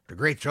the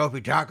great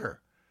Sophie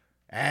Tucker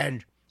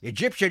and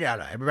Egyptian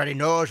Ella. Everybody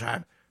knows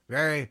I'm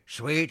very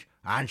sweet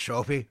on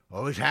Sophie,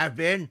 always have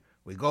been.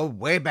 We go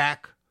way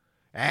back,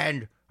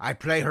 and I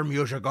play her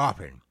music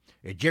often.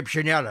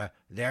 Egyptian Ella,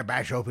 there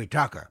by Sophie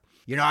Tucker.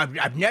 You know,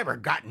 I've never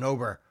gotten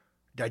over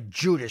the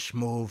Judas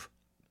move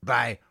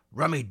by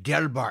Rummy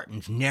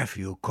Delbarton's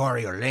nephew,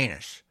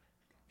 Coriolanus.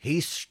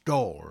 He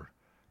stole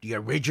the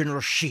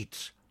original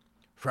sheets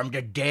from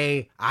the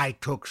day I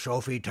took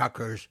Sophie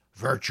Tucker's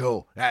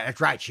Virtue. That's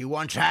right, she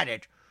once had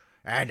it,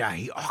 and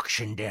he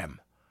auctioned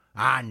them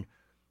on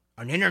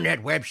an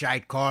internet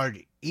website called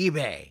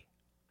eBay.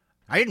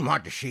 I didn't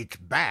want the sheets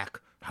back.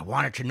 I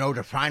wanted to know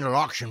the final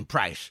auction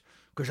price,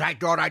 because I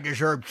thought I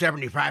deserved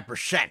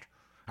 75%.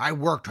 I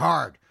worked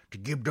hard to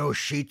give those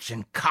sheets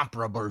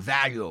incomparable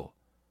value.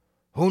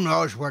 Who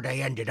knows where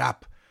they ended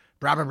up?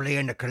 Probably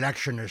in the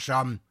collection of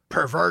some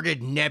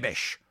perverted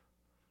nebbish.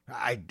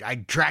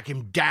 I'd track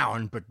him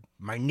down, but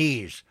my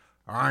knees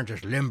aren't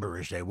as limber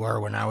as they were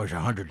when I was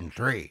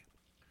 103.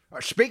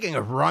 Speaking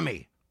of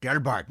Rummy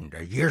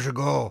Delbarton, years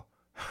ago,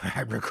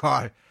 I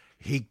recall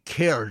he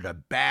killed a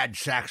bad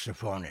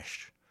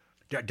saxophonist.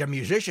 The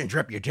musician's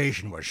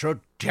reputation was so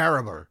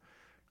terrible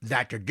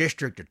that the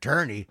district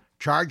attorney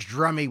charged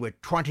Rummy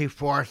with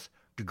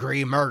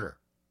 24th-degree murder.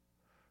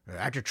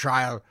 At the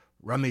trial,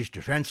 Rummy's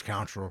defense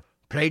counsel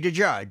played the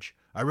judge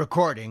a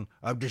recording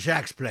of the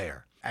sax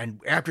player, and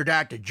after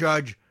that the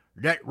judge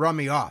let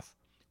Rummy off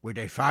with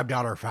a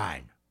 $5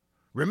 fine.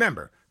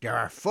 Remember, there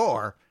are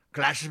 4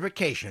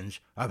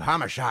 classifications of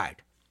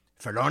homicide: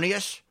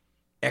 felonious,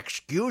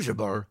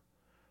 excusable,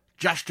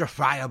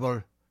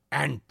 justifiable,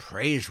 and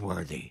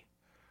praiseworthy.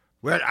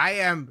 Well, I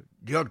am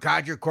the old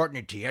codger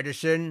Courtney T.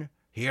 Edison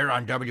here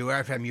on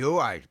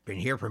WFMU. I've been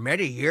here for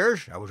many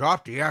years. I was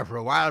off the air for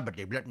a while, but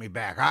they've let me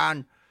back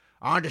on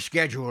the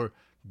schedule,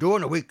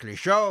 doing a weekly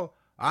show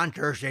on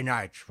Thursday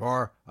nights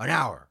for an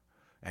hour.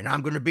 And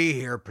I'm going to be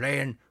here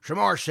playing some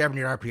more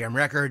 70 RPM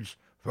records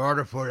for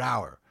the full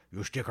hour.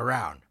 You stick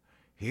around.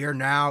 Here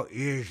now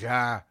is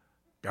the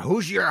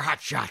Who's Your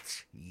Hot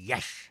Shots?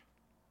 Yes.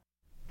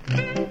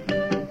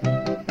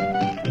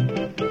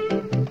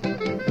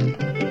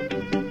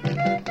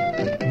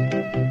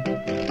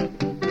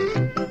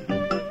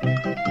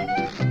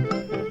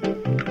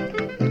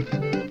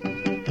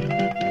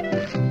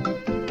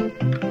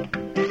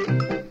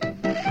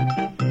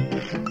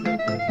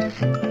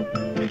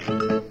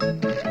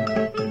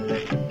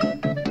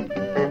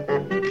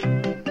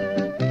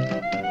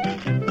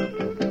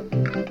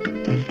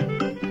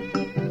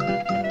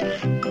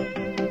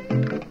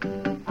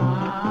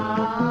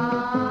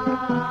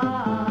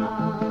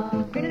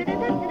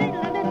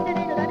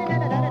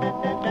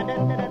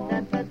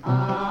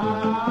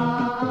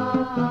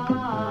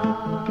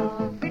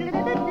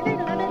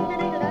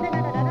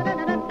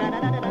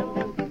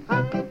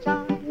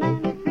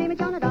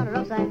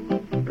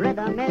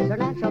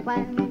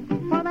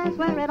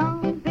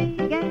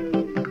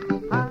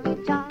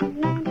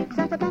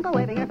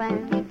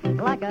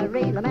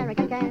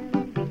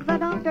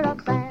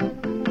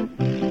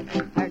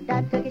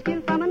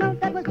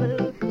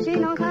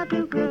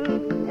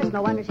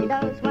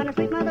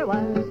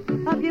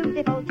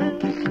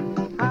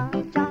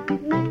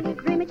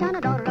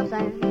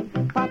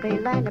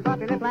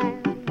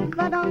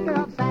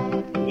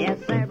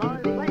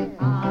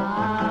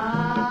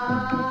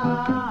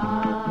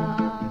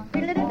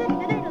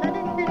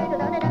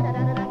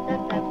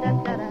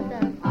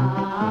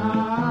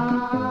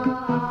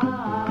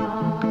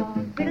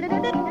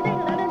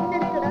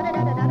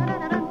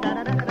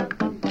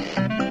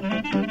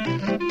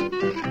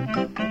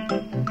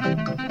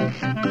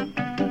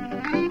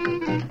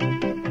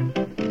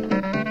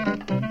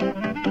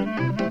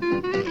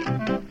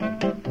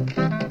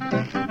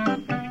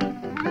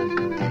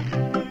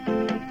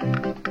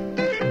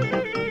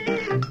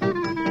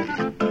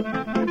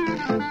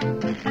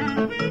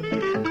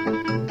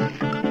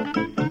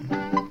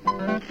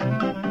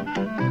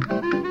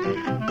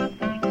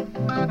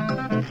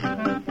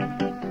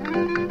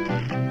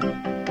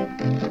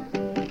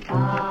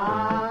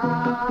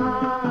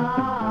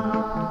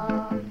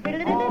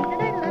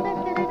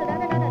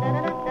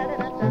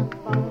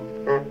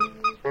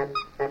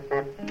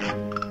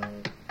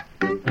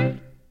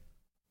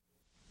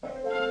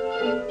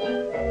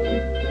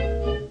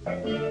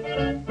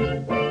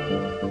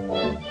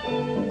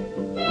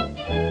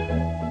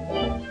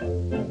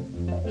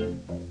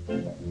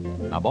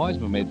 Now, boys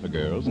were made for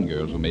girls and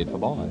girls were made for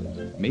boys,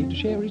 made to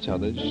share each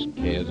other's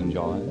cares and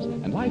joys,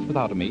 and life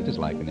without a mate is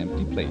like an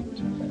empty plate.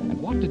 And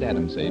what did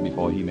Adam say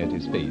before he met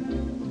his fate?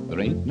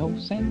 There ain't no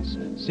sense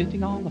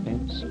sitting on the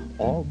fence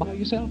all by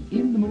yourself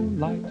in the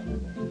moonlight.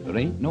 There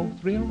ain't no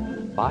thrill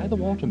by the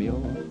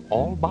watermill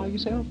all by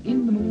yourself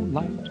in the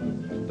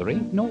moonlight. There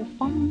ain't no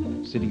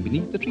fun sitting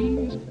beneath the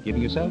trees,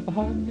 giving yourself a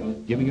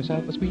hug, giving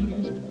yourself a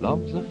squeeze.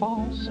 Love's a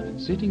farce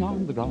sitting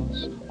on the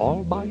grass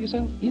all by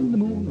yourself in the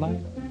moonlight.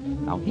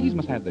 Now he's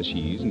must have their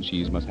she's and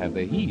she's must have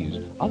their he's,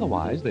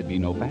 otherwise there'd be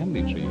no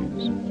family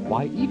trees.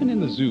 Why, even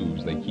in the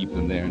zoos they keep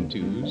them there in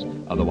twos,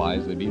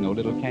 otherwise there'd be no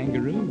little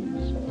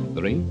kangaroos.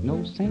 There ain't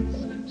no sense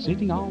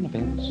sitting on a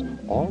fence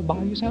all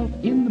by yourself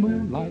in the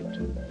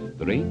moonlight.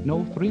 There ain't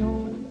no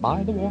thrill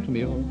by the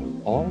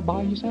watermill all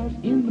by yourself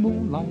in the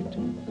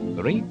moonlight.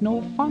 There ain't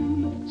no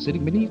fun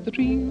sitting beneath the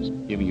trees,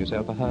 giving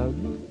yourself a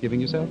hug, giving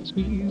yourself a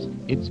squeeze.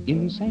 It's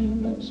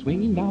insane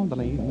swinging down the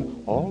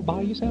lane all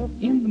by yourself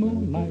in the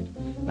moonlight.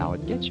 Now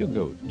it gets your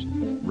goat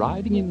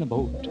riding in the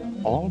boat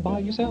all by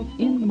yourself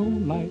in the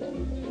moonlight.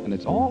 And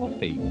it's all a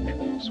fake,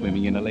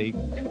 swimming in a lake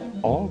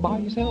all by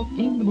yourself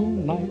in the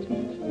moonlight.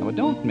 Now it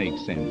don't make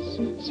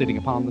sense sitting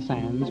upon the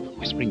sands,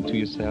 whispering to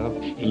yourself,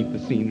 ain't the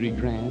scenery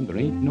grand? There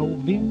ain't no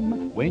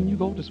vim when you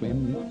go to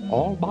swim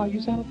all by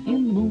yourself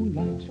in the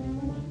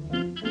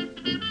moonlight.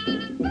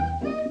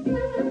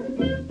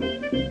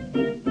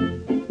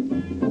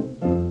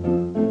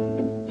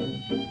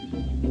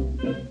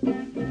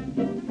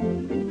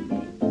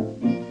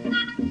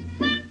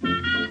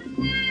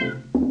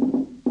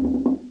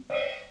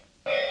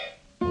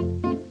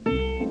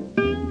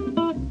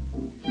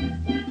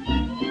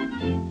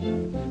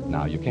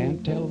 Now you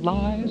can't tell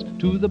lies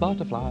to the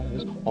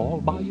butterflies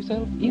all by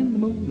yourself in the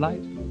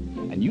moonlight.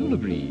 And you'll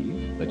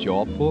agree that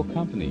you're poor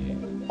company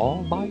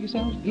all by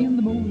yourself in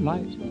the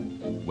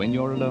moonlight. When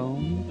you're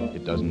alone,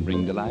 it doesn't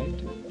bring delight.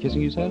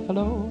 Kissing yourself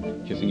hello,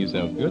 kissing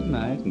yourself good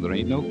night, and there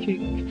ain't no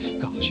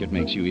kick. Gosh, it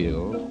makes you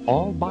ill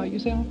all by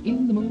yourself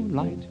in the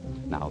moonlight.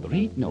 Now there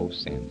ain't no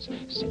sense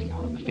sitting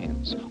on the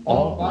fence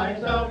All by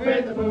yourself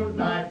in the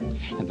moonlight.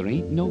 and there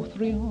ain't no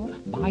thrill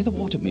by the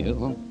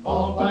watermill.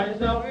 All by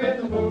yourself in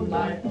the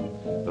moonlight.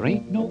 There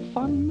ain't no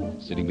fun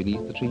sitting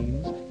beneath the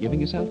trees, giving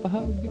yourself a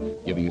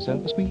hug, giving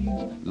yourself a squeeze.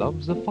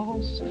 Love's a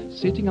farce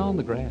sitting on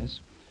the grass.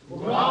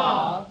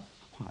 Grass.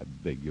 I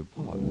beg your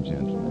pardon,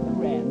 gentlemen.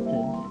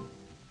 Granted.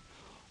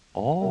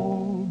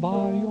 All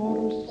by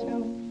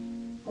yourself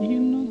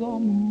in the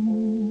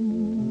moonlight.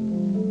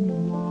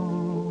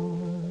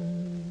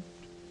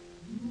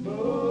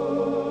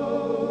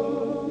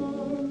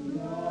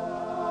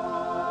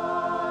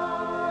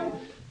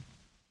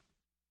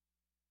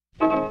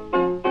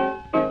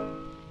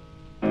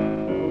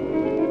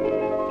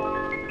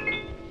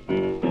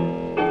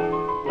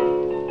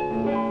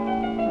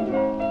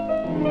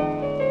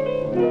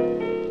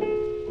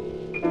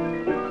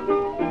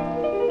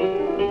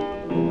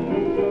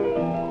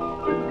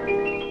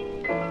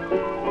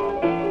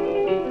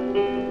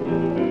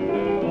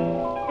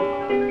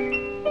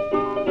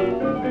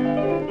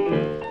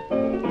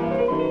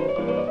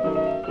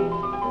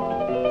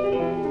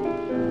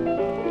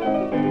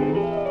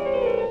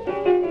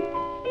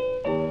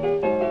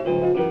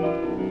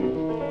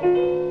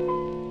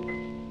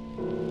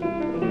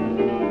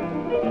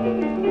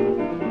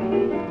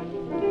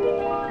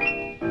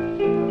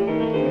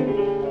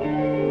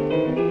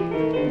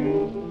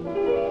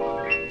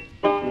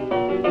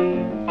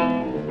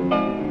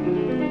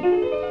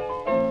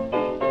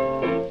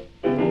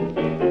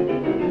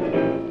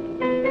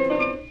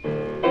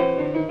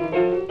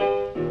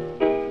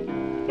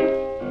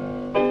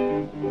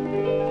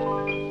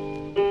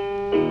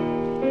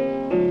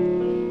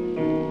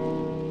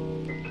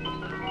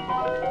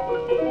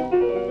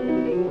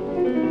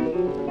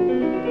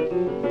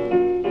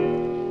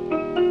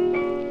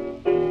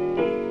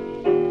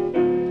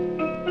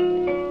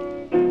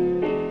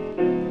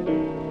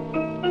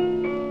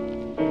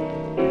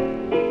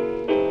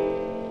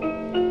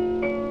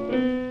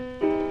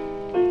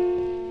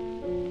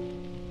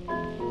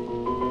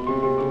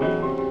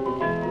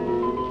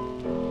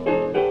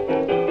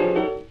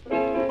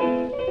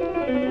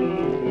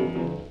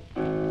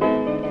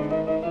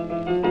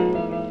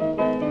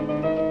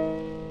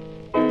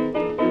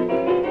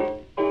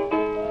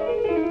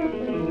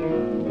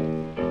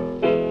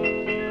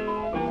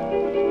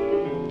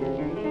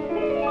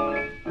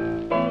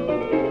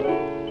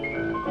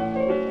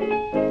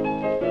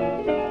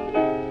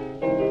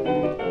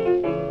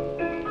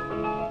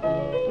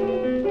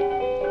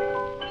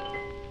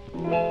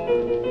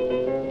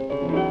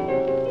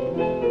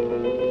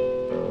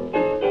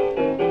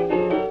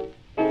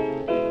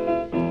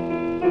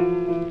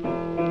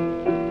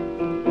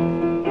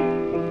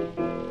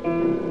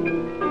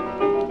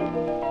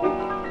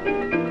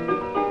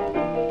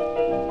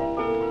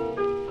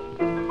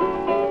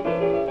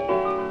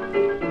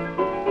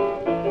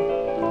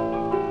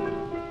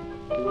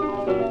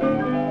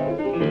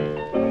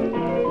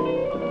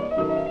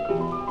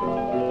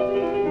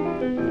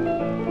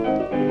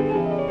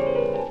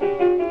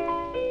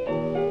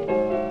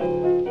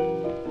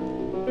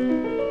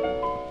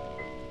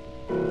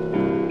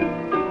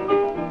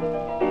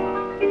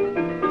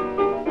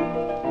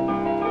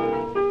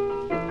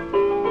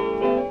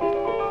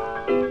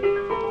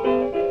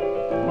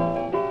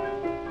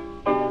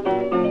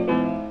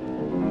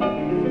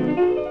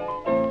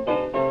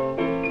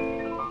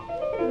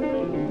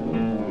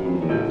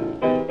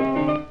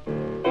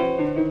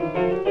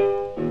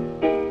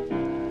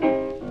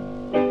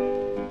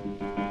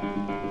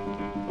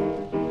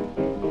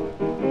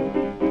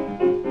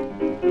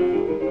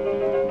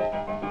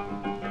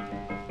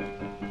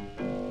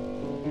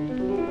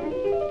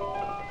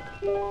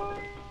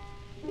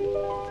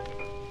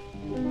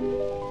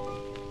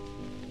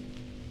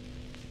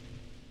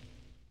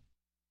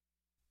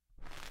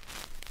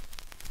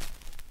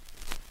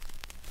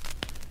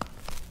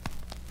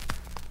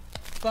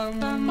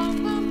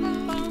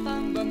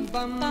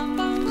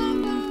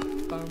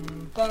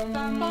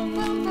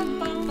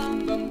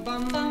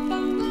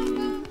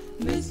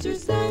 Mr.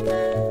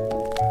 Sandman,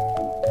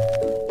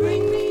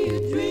 bring me a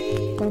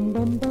dream.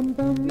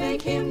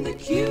 Make him the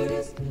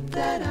cutest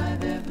that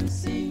I've ever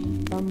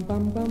seen.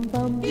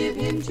 Give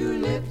him two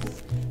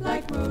lips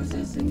like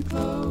roses and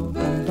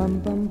clover.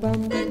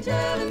 Then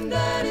tell him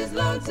that his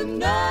lonesome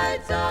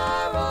nights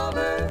are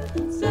over.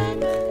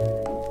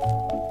 Sandman,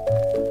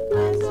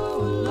 I'm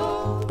so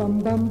alone.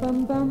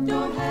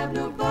 Don't have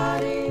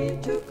nobody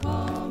to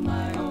call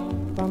my own.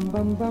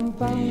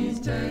 Please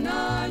turn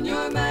on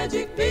your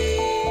magic beam.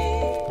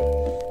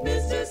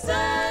 Mr.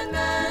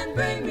 Sandman,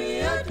 bring me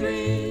a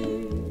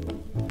dream.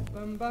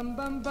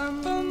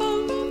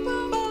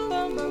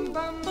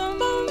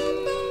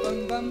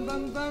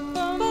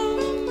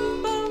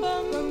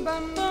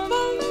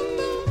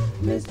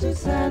 Mr.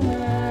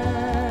 Sandman,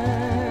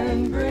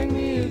 bring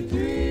me a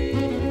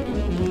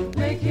dream.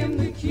 Make him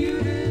the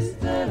cutest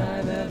that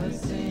I've ever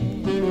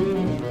seen.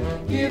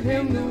 Give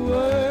him the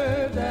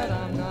word that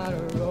I'm not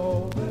a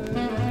rover.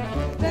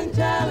 Then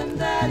tell him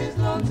that his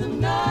lonesome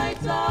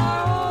nights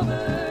are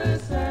over.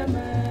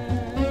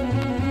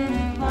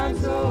 Sandman, I'm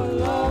so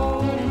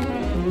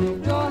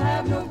alone. Don't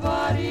have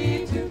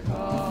nobody to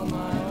call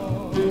my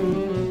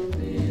own.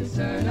 Please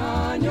turn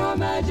on your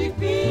magic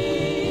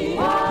beam.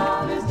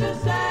 Oh, Mr.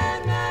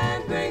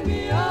 Sandman, bring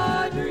me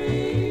a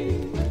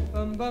dream.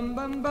 Bum bum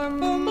bum bum bum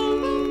bum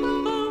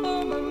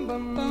bum bum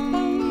bum bum.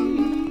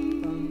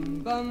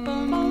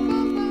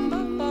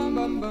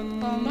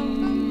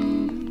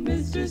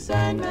 Mr.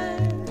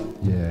 Sandman,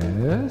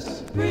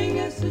 Yes? bring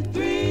us a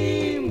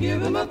dream.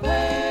 Give him a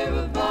pair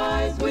of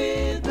eyes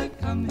with a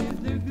come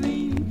hither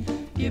gleam.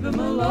 Give him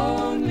a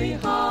lonely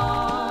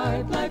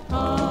heart like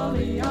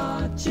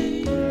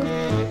Pagliacci,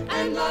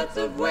 and lots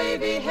of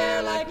wavy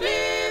hair like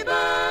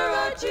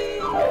Liberace.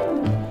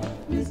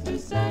 Mr.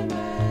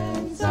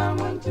 Sandman,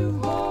 someone to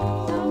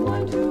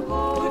hold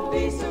would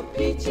be so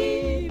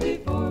peachy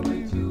before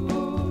we're too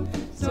old.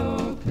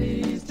 So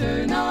please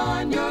turn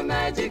on your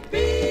magic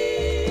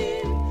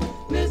beam.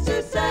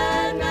 Mr.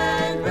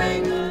 Sandman,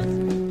 bring us,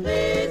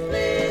 please,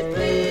 please,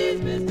 please,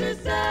 Mr.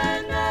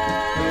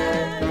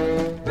 Sandman,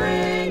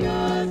 bring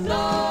us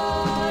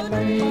a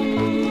dream.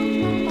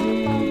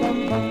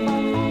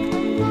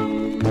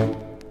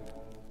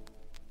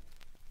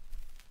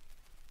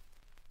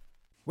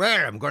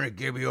 Well, I'm going to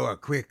give you a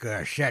quick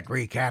set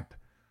recap,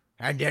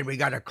 and then we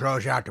got to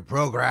close out the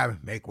program,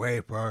 make way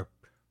for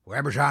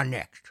whoever's on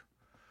next.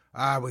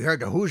 We heard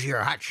the Hoosier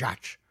Hot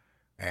Shots,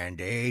 and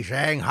they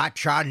sang Hot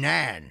Shot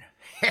Nan.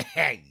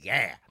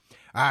 Yeah.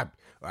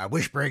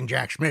 Whispering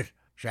Jack Smith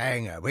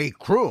sang, we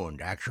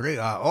crooned, actually,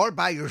 All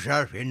by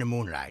Yourself in the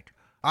Moonlight.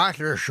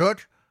 Arthur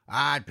Schutt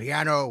on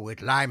piano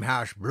with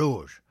Limehouse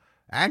Blues.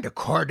 And the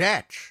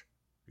Chordettes.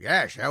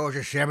 Yes, that was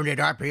a 78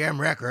 RPM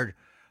record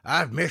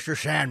of Mr.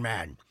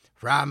 Sandman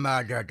from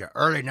the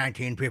early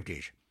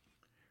 1950s.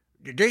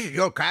 This is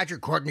your Codger,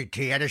 Courtney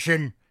T.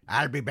 Edison.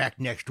 I'll be back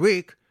next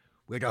week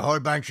with a whole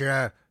bunch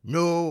of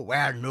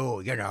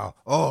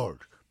old,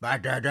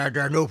 but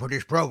they're new for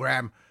this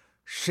program,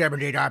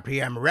 78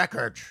 RPM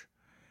records.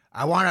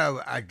 I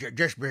want to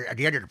just at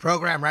the end of the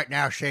program right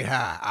now say a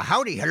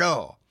howdy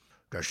hello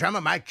to some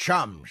of my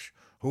chums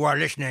who are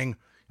listening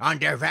on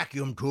their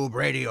vacuum tube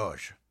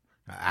radios.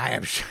 I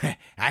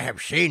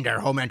have seen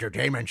their home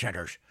entertainment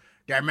centers.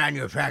 They're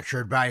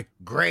manufactured by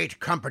great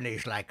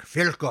companies like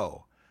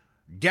Philco,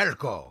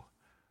 Delco,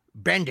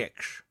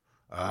 Bendix,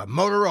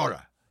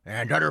 Motorola,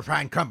 and other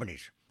fine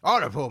companies,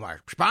 all of whom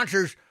are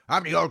sponsors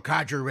of the Old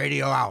Codger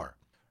Radio Hour.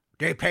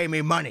 They pay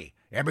me money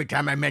every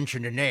time I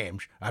mention the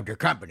names of their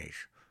companies.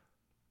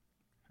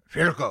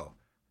 Philco,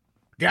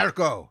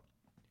 Delco,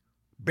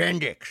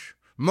 Bendix,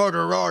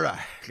 Motorola,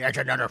 that's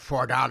another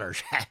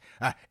 $4.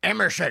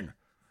 Emerson,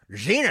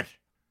 Zenith,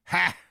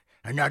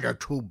 another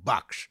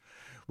 $2.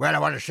 Well, I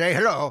want to say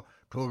hello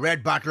to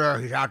Red Butler,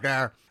 he's out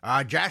there,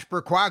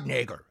 Jasper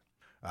Quagnagel,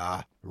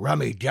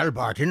 Rummy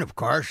Delbarton, of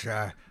course.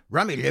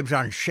 Rummy lives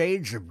on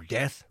Shades of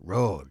Death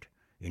Road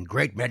in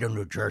Great Meadow,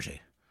 New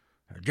Jersey.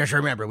 Just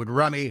remember, with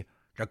Rummy,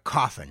 the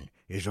coffin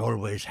is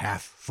always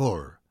half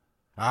full.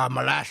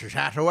 Molasses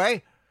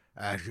Hathaway,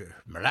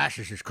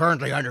 Molasses is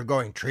currently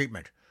undergoing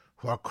treatment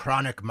for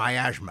chronic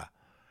miasma.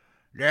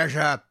 There's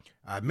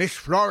Miss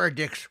Flora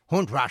Dix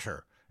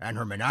Huntwasser and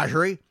her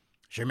menagerie.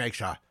 She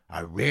makes a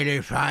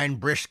really fine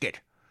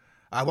brisket.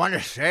 I want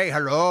to say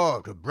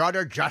hello to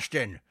Brother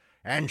Justin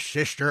and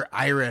Sister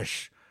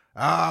Iris.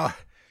 Oh,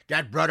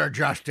 that Brother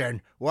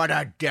Justin, what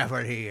a devil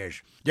he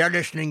is. They're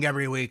listening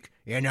every week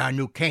in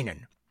New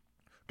Canaan.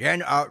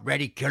 Then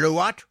Reddy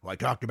Kilowatt, who I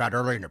talked about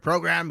earlier in the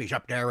program, he's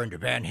up there in the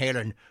Van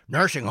Halen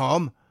nursing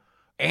home.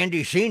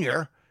 Andy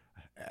Sr.,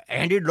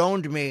 Andy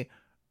loaned me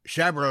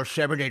several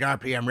 78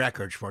 RPM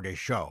records for this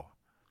show.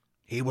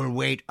 He will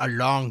wait a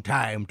long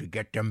time to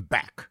get them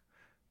back.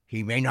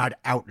 He may not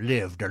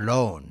outlive the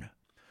loan.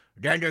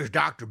 Then there's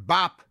Dr.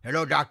 Bop.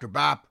 Hello, Dr.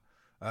 Bop.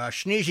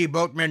 Sneezy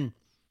Boatman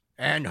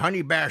and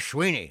Honey Bear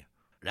Sweeney.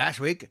 Last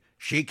week,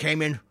 she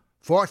came in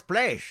 4th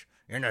place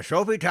in a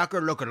Sophie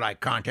Tucker look-alike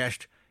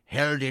contest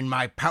held in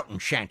my poutin'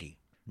 shanty.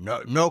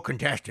 No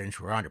contestants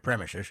were on the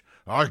premises.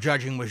 All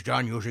judging was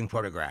done using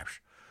photographs.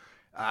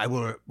 I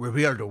will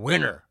reveal the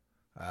winner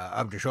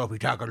of the Sophie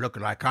Tucker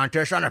look-alike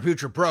contest on a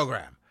future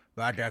program.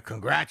 But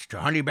congrats to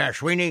Honey Bear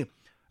Sweeney.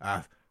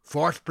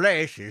 4th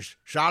place is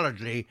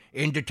solidly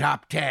in the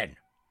top 10.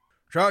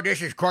 So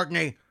this is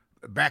Courtney.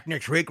 Back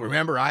next week.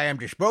 Remember, I am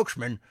the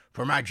spokesman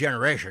for my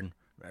generation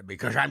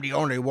because I'm the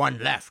only one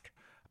left.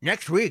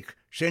 Next week,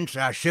 since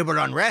civil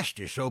unrest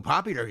is so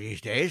popular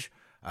these days,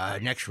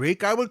 next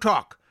week I will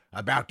talk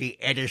about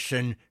the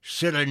Edison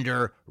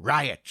cylinder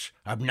riots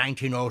of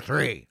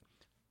 1903.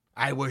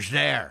 I was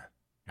there.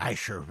 I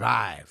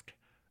survived.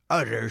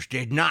 Others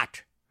did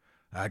not.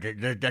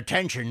 The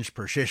tensions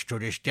persist to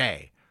this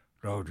day,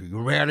 though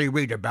you rarely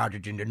read about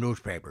it in the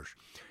newspapers.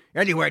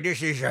 Anyway,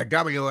 this is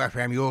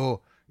WFMU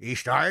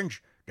East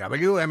Orange,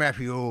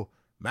 WMFU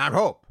Mount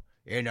Hope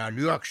in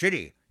New York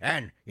City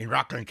and in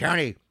Rockland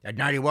County at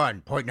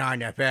 91.9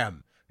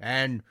 FM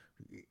and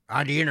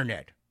on the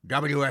internet,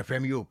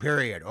 WFMU.org.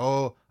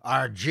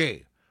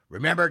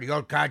 Remember, the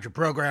Old Codger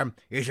program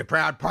is a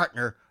proud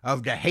partner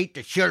of the Hate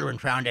the Children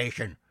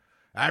Foundation.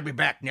 I'll be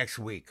back next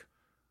week.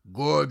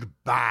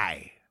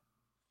 Goodbye.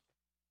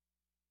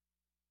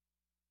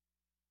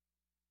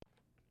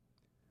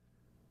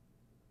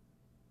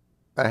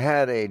 I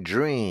had a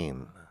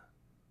dream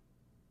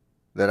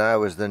that I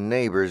was the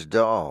neighbor's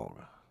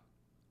dog,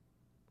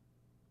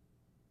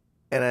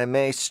 and I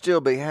may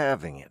still be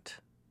having it.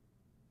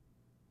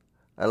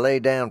 I lay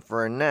down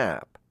for a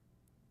nap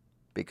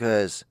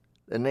because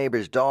the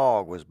neighbor's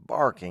dog was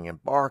barking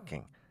and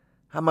barking.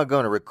 How am I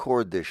going to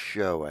record this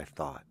show, I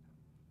thought.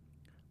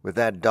 With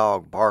that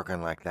dog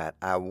barking like that,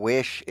 I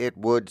wish it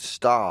would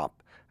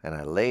stop. And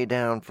I lay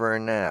down for a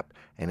nap,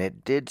 and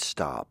it did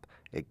stop.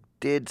 It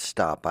did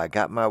stop. I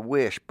got my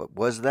wish, but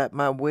was that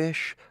my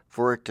wish,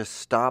 for it to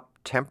stop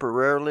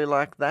temporarily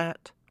like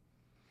that?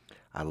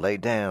 I lay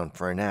down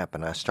for a nap,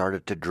 and I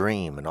started to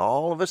dream, and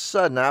all of a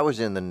sudden I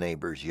was in the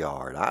neighbor's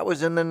yard. I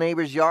was in the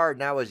neighbor's yard,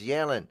 and I was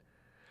yelling.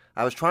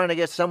 I was trying to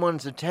get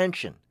someone's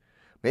attention.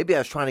 Maybe I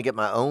was trying to get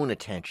my own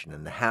attention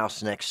in the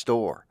house next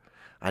door.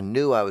 I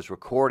knew I was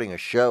recording a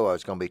show. I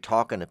was going to be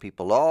talking to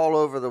people all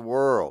over the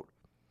world.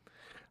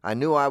 I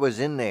knew I was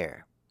in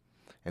there.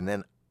 And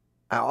then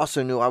I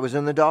also knew I was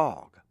in the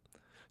dog.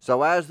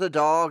 So as the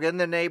dog in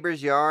the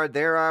neighbor's yard,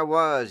 there I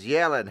was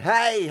yelling,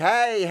 "Hey,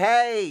 hey,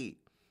 hey!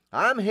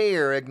 I'm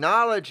here.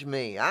 Acknowledge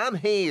me. I'm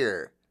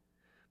here."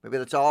 Maybe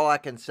that's all I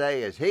can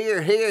say is,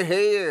 "Here, here,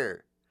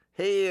 here,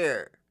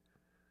 here."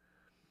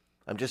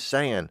 I'm just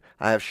saying,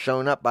 I have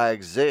shown up, I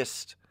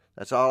exist.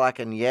 That's all I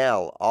can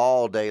yell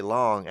all day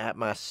long at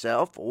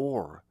myself,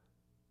 or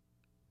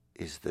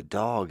is the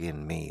dog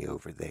in me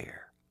over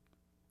there?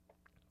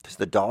 Does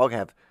the dog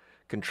have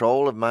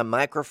control of my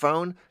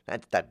microphone?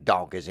 That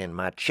dog is in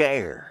my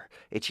chair.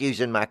 It's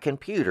using my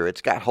computer.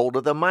 It's got hold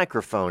of the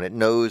microphone. It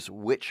knows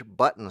which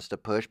buttons to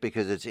push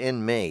because it's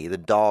in me. The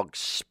dog's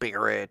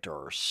spirit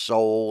or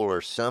soul or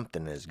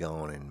something is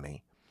going in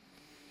me.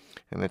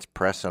 And it's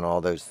pressing all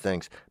those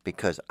things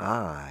because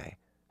I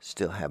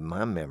still have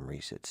my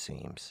memories, it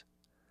seems.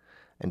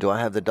 And do I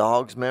have the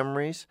dog's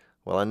memories?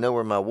 Well, I know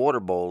where my water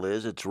bowl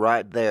is. It's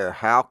right there.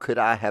 How could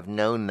I have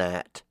known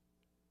that?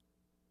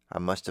 I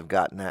must have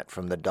gotten that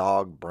from the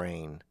dog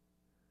brain.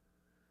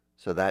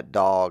 So that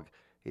dog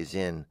is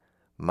in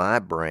my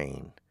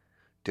brain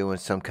doing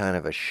some kind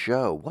of a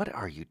show. What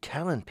are you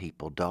telling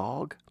people,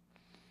 dog?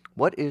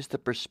 What is the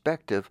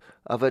perspective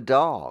of a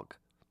dog?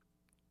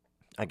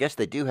 I guess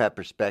they do have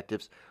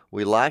perspectives.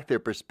 We like their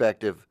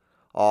perspective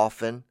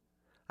often.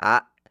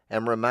 I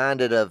am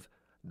reminded of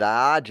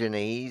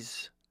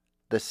Diogenes,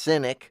 the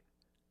cynic.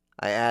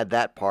 I add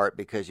that part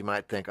because you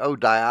might think, oh,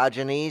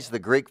 Diogenes, the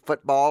Greek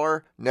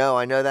footballer? No,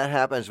 I know that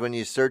happens when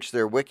you search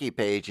their wiki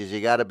pages. You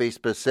got to be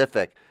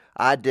specific.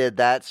 I did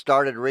that,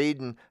 started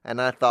reading,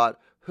 and I thought,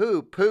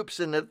 who poops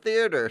in the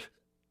theater?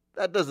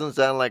 That doesn't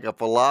sound like a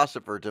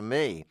philosopher to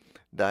me.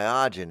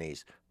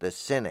 Diogenes, the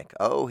cynic.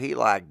 Oh, he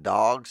liked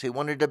dogs. He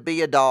wanted to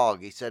be a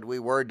dog. He said we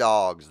were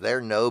dogs.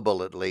 They're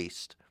noble, at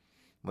least,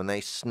 when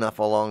they snuff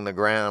along the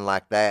ground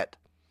like that.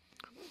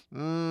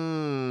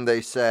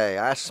 They say,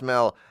 I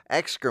smell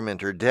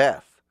excrement or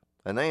death,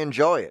 and they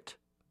enjoy it.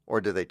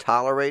 Or do they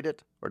tolerate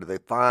it? Or do they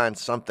find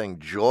something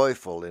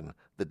joyful in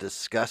the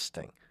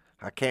disgusting?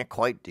 I can't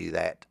quite do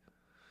that.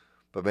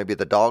 But maybe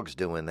the dog's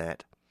doing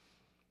that.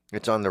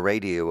 It's on the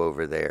radio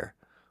over there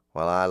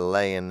while I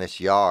lay in this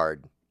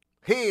yard.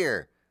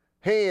 Here,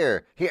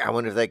 here, here. I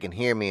wonder if they can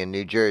hear me in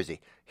New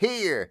Jersey.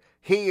 Here,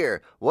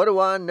 here. What do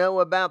I know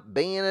about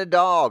being a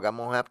dog? I'm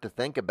going to have to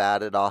think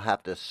about it. I'll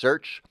have to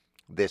search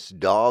this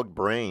dog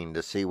brain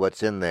to see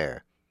what's in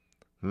there.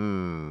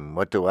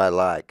 What do I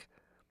like?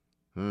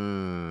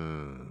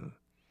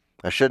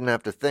 I shouldn't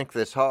have to think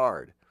this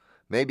hard.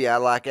 Maybe I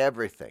like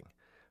everything.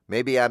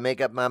 Maybe I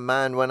make up my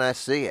mind when I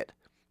see it.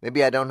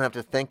 Maybe I don't have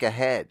to think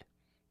ahead.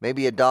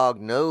 Maybe a dog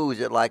knows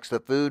it likes the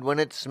food when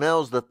it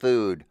smells the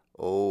food.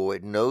 Oh,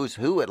 it knows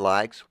who it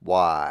likes.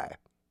 Why?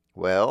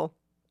 Well,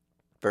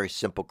 Very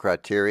simple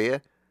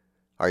criteria.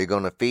 Are you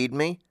going to feed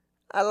me?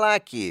 I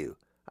like you.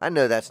 I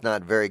know that's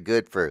not very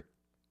good for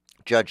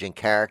judging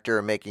character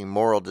or making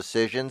moral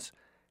decisions.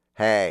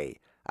 Hey,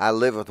 I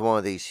live with one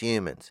of these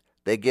humans.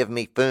 They give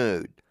me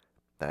food.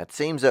 That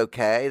seems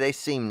okay. They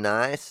seem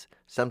nice.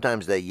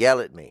 Sometimes they yell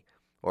at me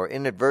or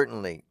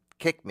inadvertently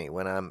kick me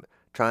when I'm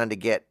trying to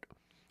get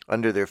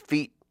under their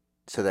feet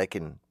so they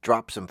can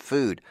drop some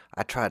food.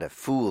 I try to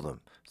fool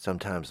them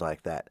sometimes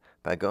like that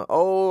by going,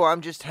 oh,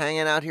 I'm just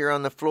hanging out here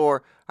on the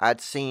floor.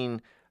 I'd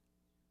seen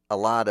a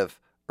lot of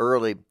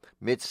early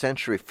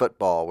mid-century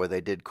football where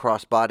they did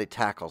cross-body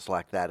tackles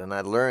like that, and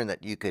I learned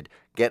that you could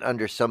get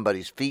under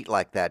somebody's feet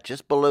like that,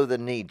 just below the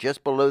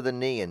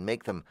knee, and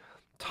make them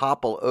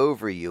topple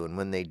over you, and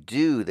when they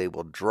do, they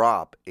will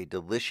drop a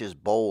delicious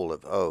bowl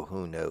of, oh,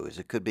 who knows,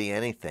 it could be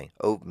anything,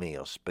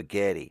 oatmeal,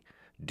 spaghetti,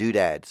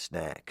 doodad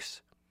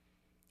snacks.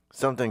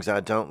 Some things I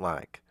don't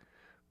like.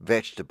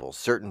 Vegetables,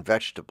 certain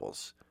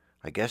vegetables.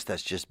 I guess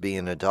that's just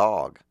being a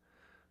dog.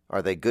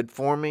 Are they good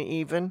for me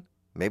even?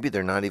 Maybe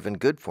they're not even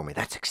good for me.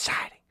 That's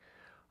exciting.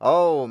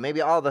 Oh,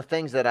 maybe all the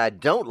things that I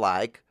don't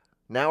like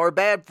now are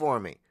bad for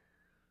me.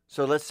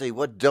 So let's see,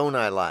 what don't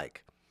I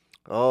like?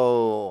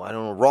 Oh, I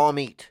don't know, raw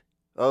meat.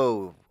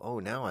 Oh,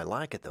 now I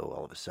like it though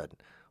all of a sudden.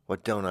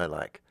 What don't I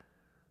like?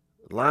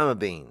 Lima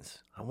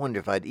beans. I wonder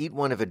if I'd eat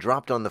one if it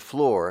dropped on the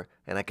floor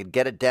and I could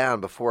get it down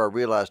before I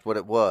realized what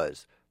it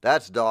was.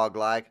 That's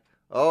dog-like.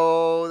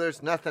 Oh,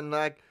 there's nothing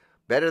like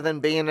better than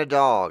being a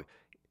dog.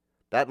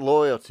 That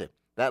loyalty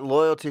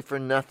for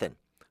nothing.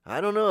 I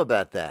don't know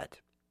about that.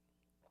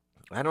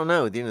 I don't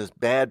know. You know,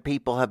 bad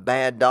people have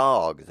bad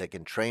dogs. They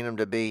can train them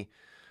to be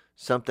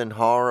something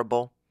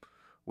horrible.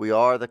 We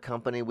are the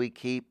company we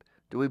keep.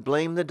 Do we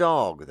blame the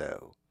dog,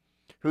 though?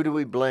 Who do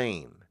we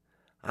blame?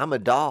 I'm a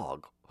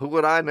dog. Who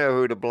would I know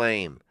who to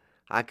blame?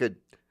 I could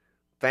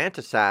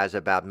fantasize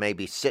about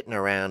maybe sitting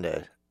around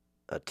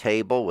a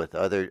table with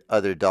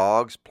other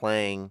dogs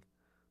playing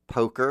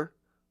poker,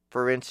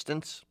 for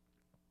instance.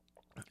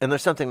 And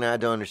there's something that I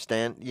don't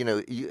understand. You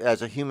know,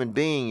 as a human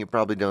being, you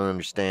probably don't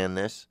understand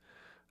this,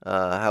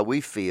 how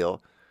we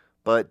feel.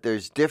 But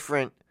there's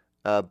different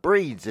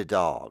breeds of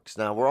dogs.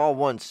 Now, we're all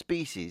one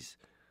species,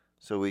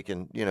 so we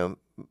can,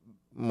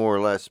 more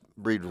or less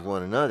breed with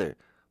one another.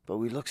 But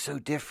we look so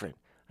different.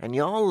 And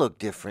y'all look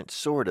different,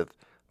 sort of,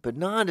 but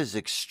not as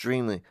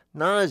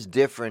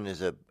different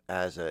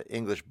as a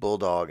English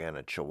Bulldog and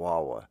a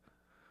Chihuahua.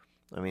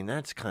 I mean,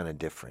 that's kind of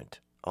different.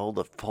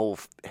 The whole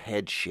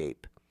head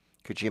shape.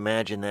 Could you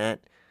imagine that?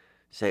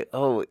 Say,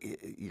 oh,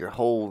 your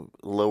whole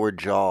lower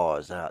jaw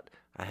is out.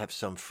 I have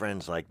some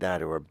friends like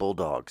that who are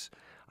bulldogs.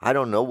 I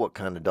don't know what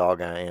kind of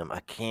dog I am. I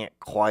can't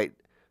quite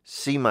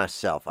see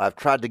myself. I've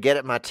tried to get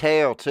at my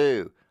tail,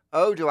 too.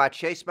 Oh, do I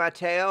chase my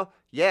tail?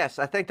 Yes,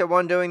 I think the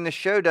one doing the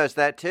show does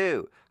that,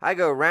 too. I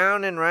go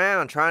round and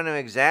round trying to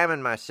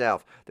examine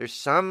myself. There's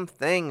some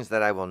things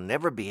that I will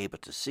never be able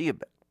to see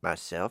about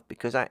myself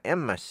because I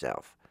am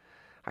myself.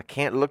 I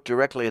can't look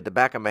directly at the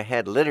back of my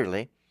head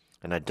literally,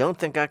 and I don't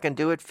think I can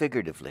do it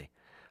figuratively.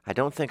 I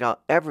don't think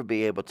I'll ever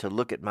be able to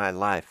look at my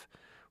life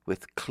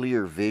with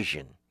clear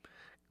vision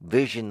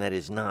that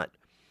is not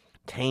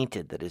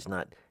tainted, that is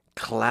not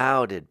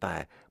clouded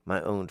by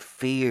my own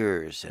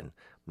fears and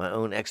my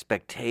own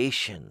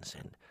expectations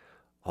and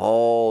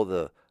all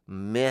the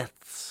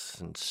myths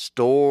and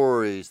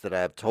stories that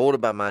I have told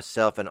about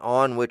myself and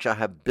on which I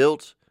have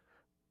built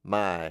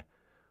my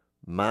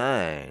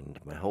mind.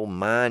 My whole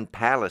mind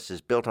palace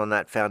is built on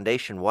that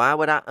foundation. Why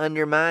would I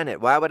undermine it?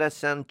 Why would I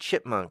send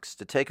chipmunks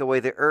to take away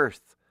the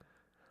earth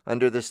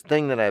under this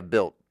thing that I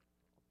built?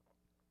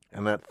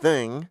 And that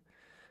thing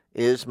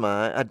is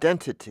my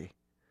identity.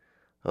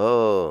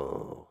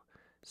 Oh,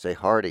 say,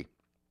 Hardy,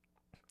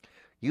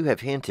 you have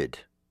hinted,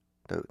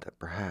 though, that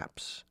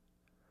perhaps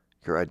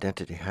your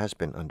identity has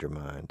been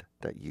undermined,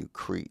 that you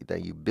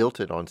built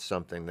it on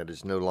something that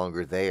is no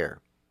longer there.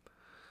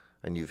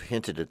 And you've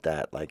hinted at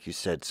that, like you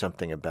said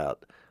something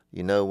about,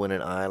 when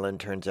an island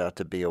turns out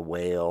to be a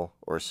whale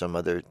or it's some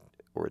other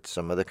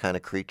kind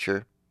of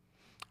creature.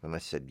 And I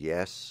said,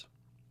 yes.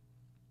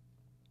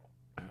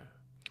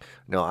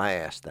 No, I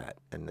asked that.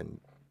 And then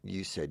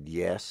you said,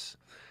 yes.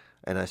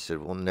 And I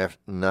said, well,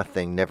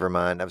 nothing, never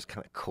mind. I was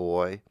kind of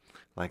coy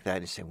like that.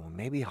 And you said, well,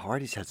 maybe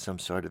Hardy's had some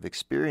sort of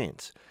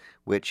experience,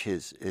 which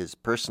his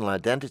personal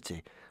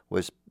identity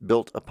was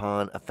built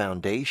upon a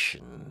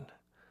foundation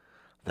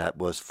that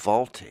was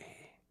faulty,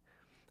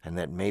 and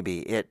that maybe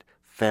it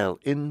fell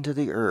into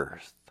the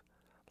earth,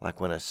 like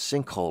when a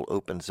sinkhole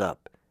opens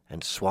up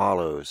and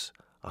swallows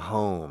a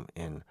home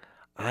in,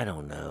 I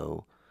don't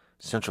know,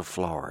 Central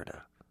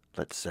Florida,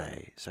 let's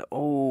say. So,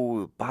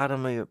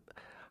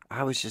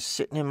 I was just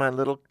sitting in my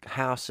little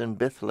house in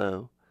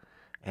Bithlo,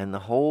 and the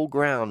whole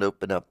ground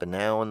opened up, and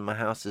now my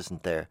house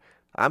isn't there.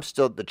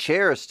 The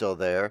chair is still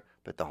there,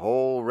 but the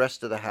whole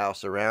rest of the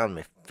house around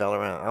me fell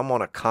around. I'm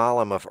on a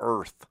column of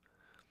earth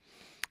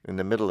in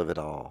the middle of it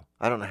all.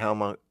 I don't know how I'm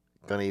going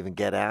to even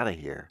get out of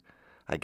here.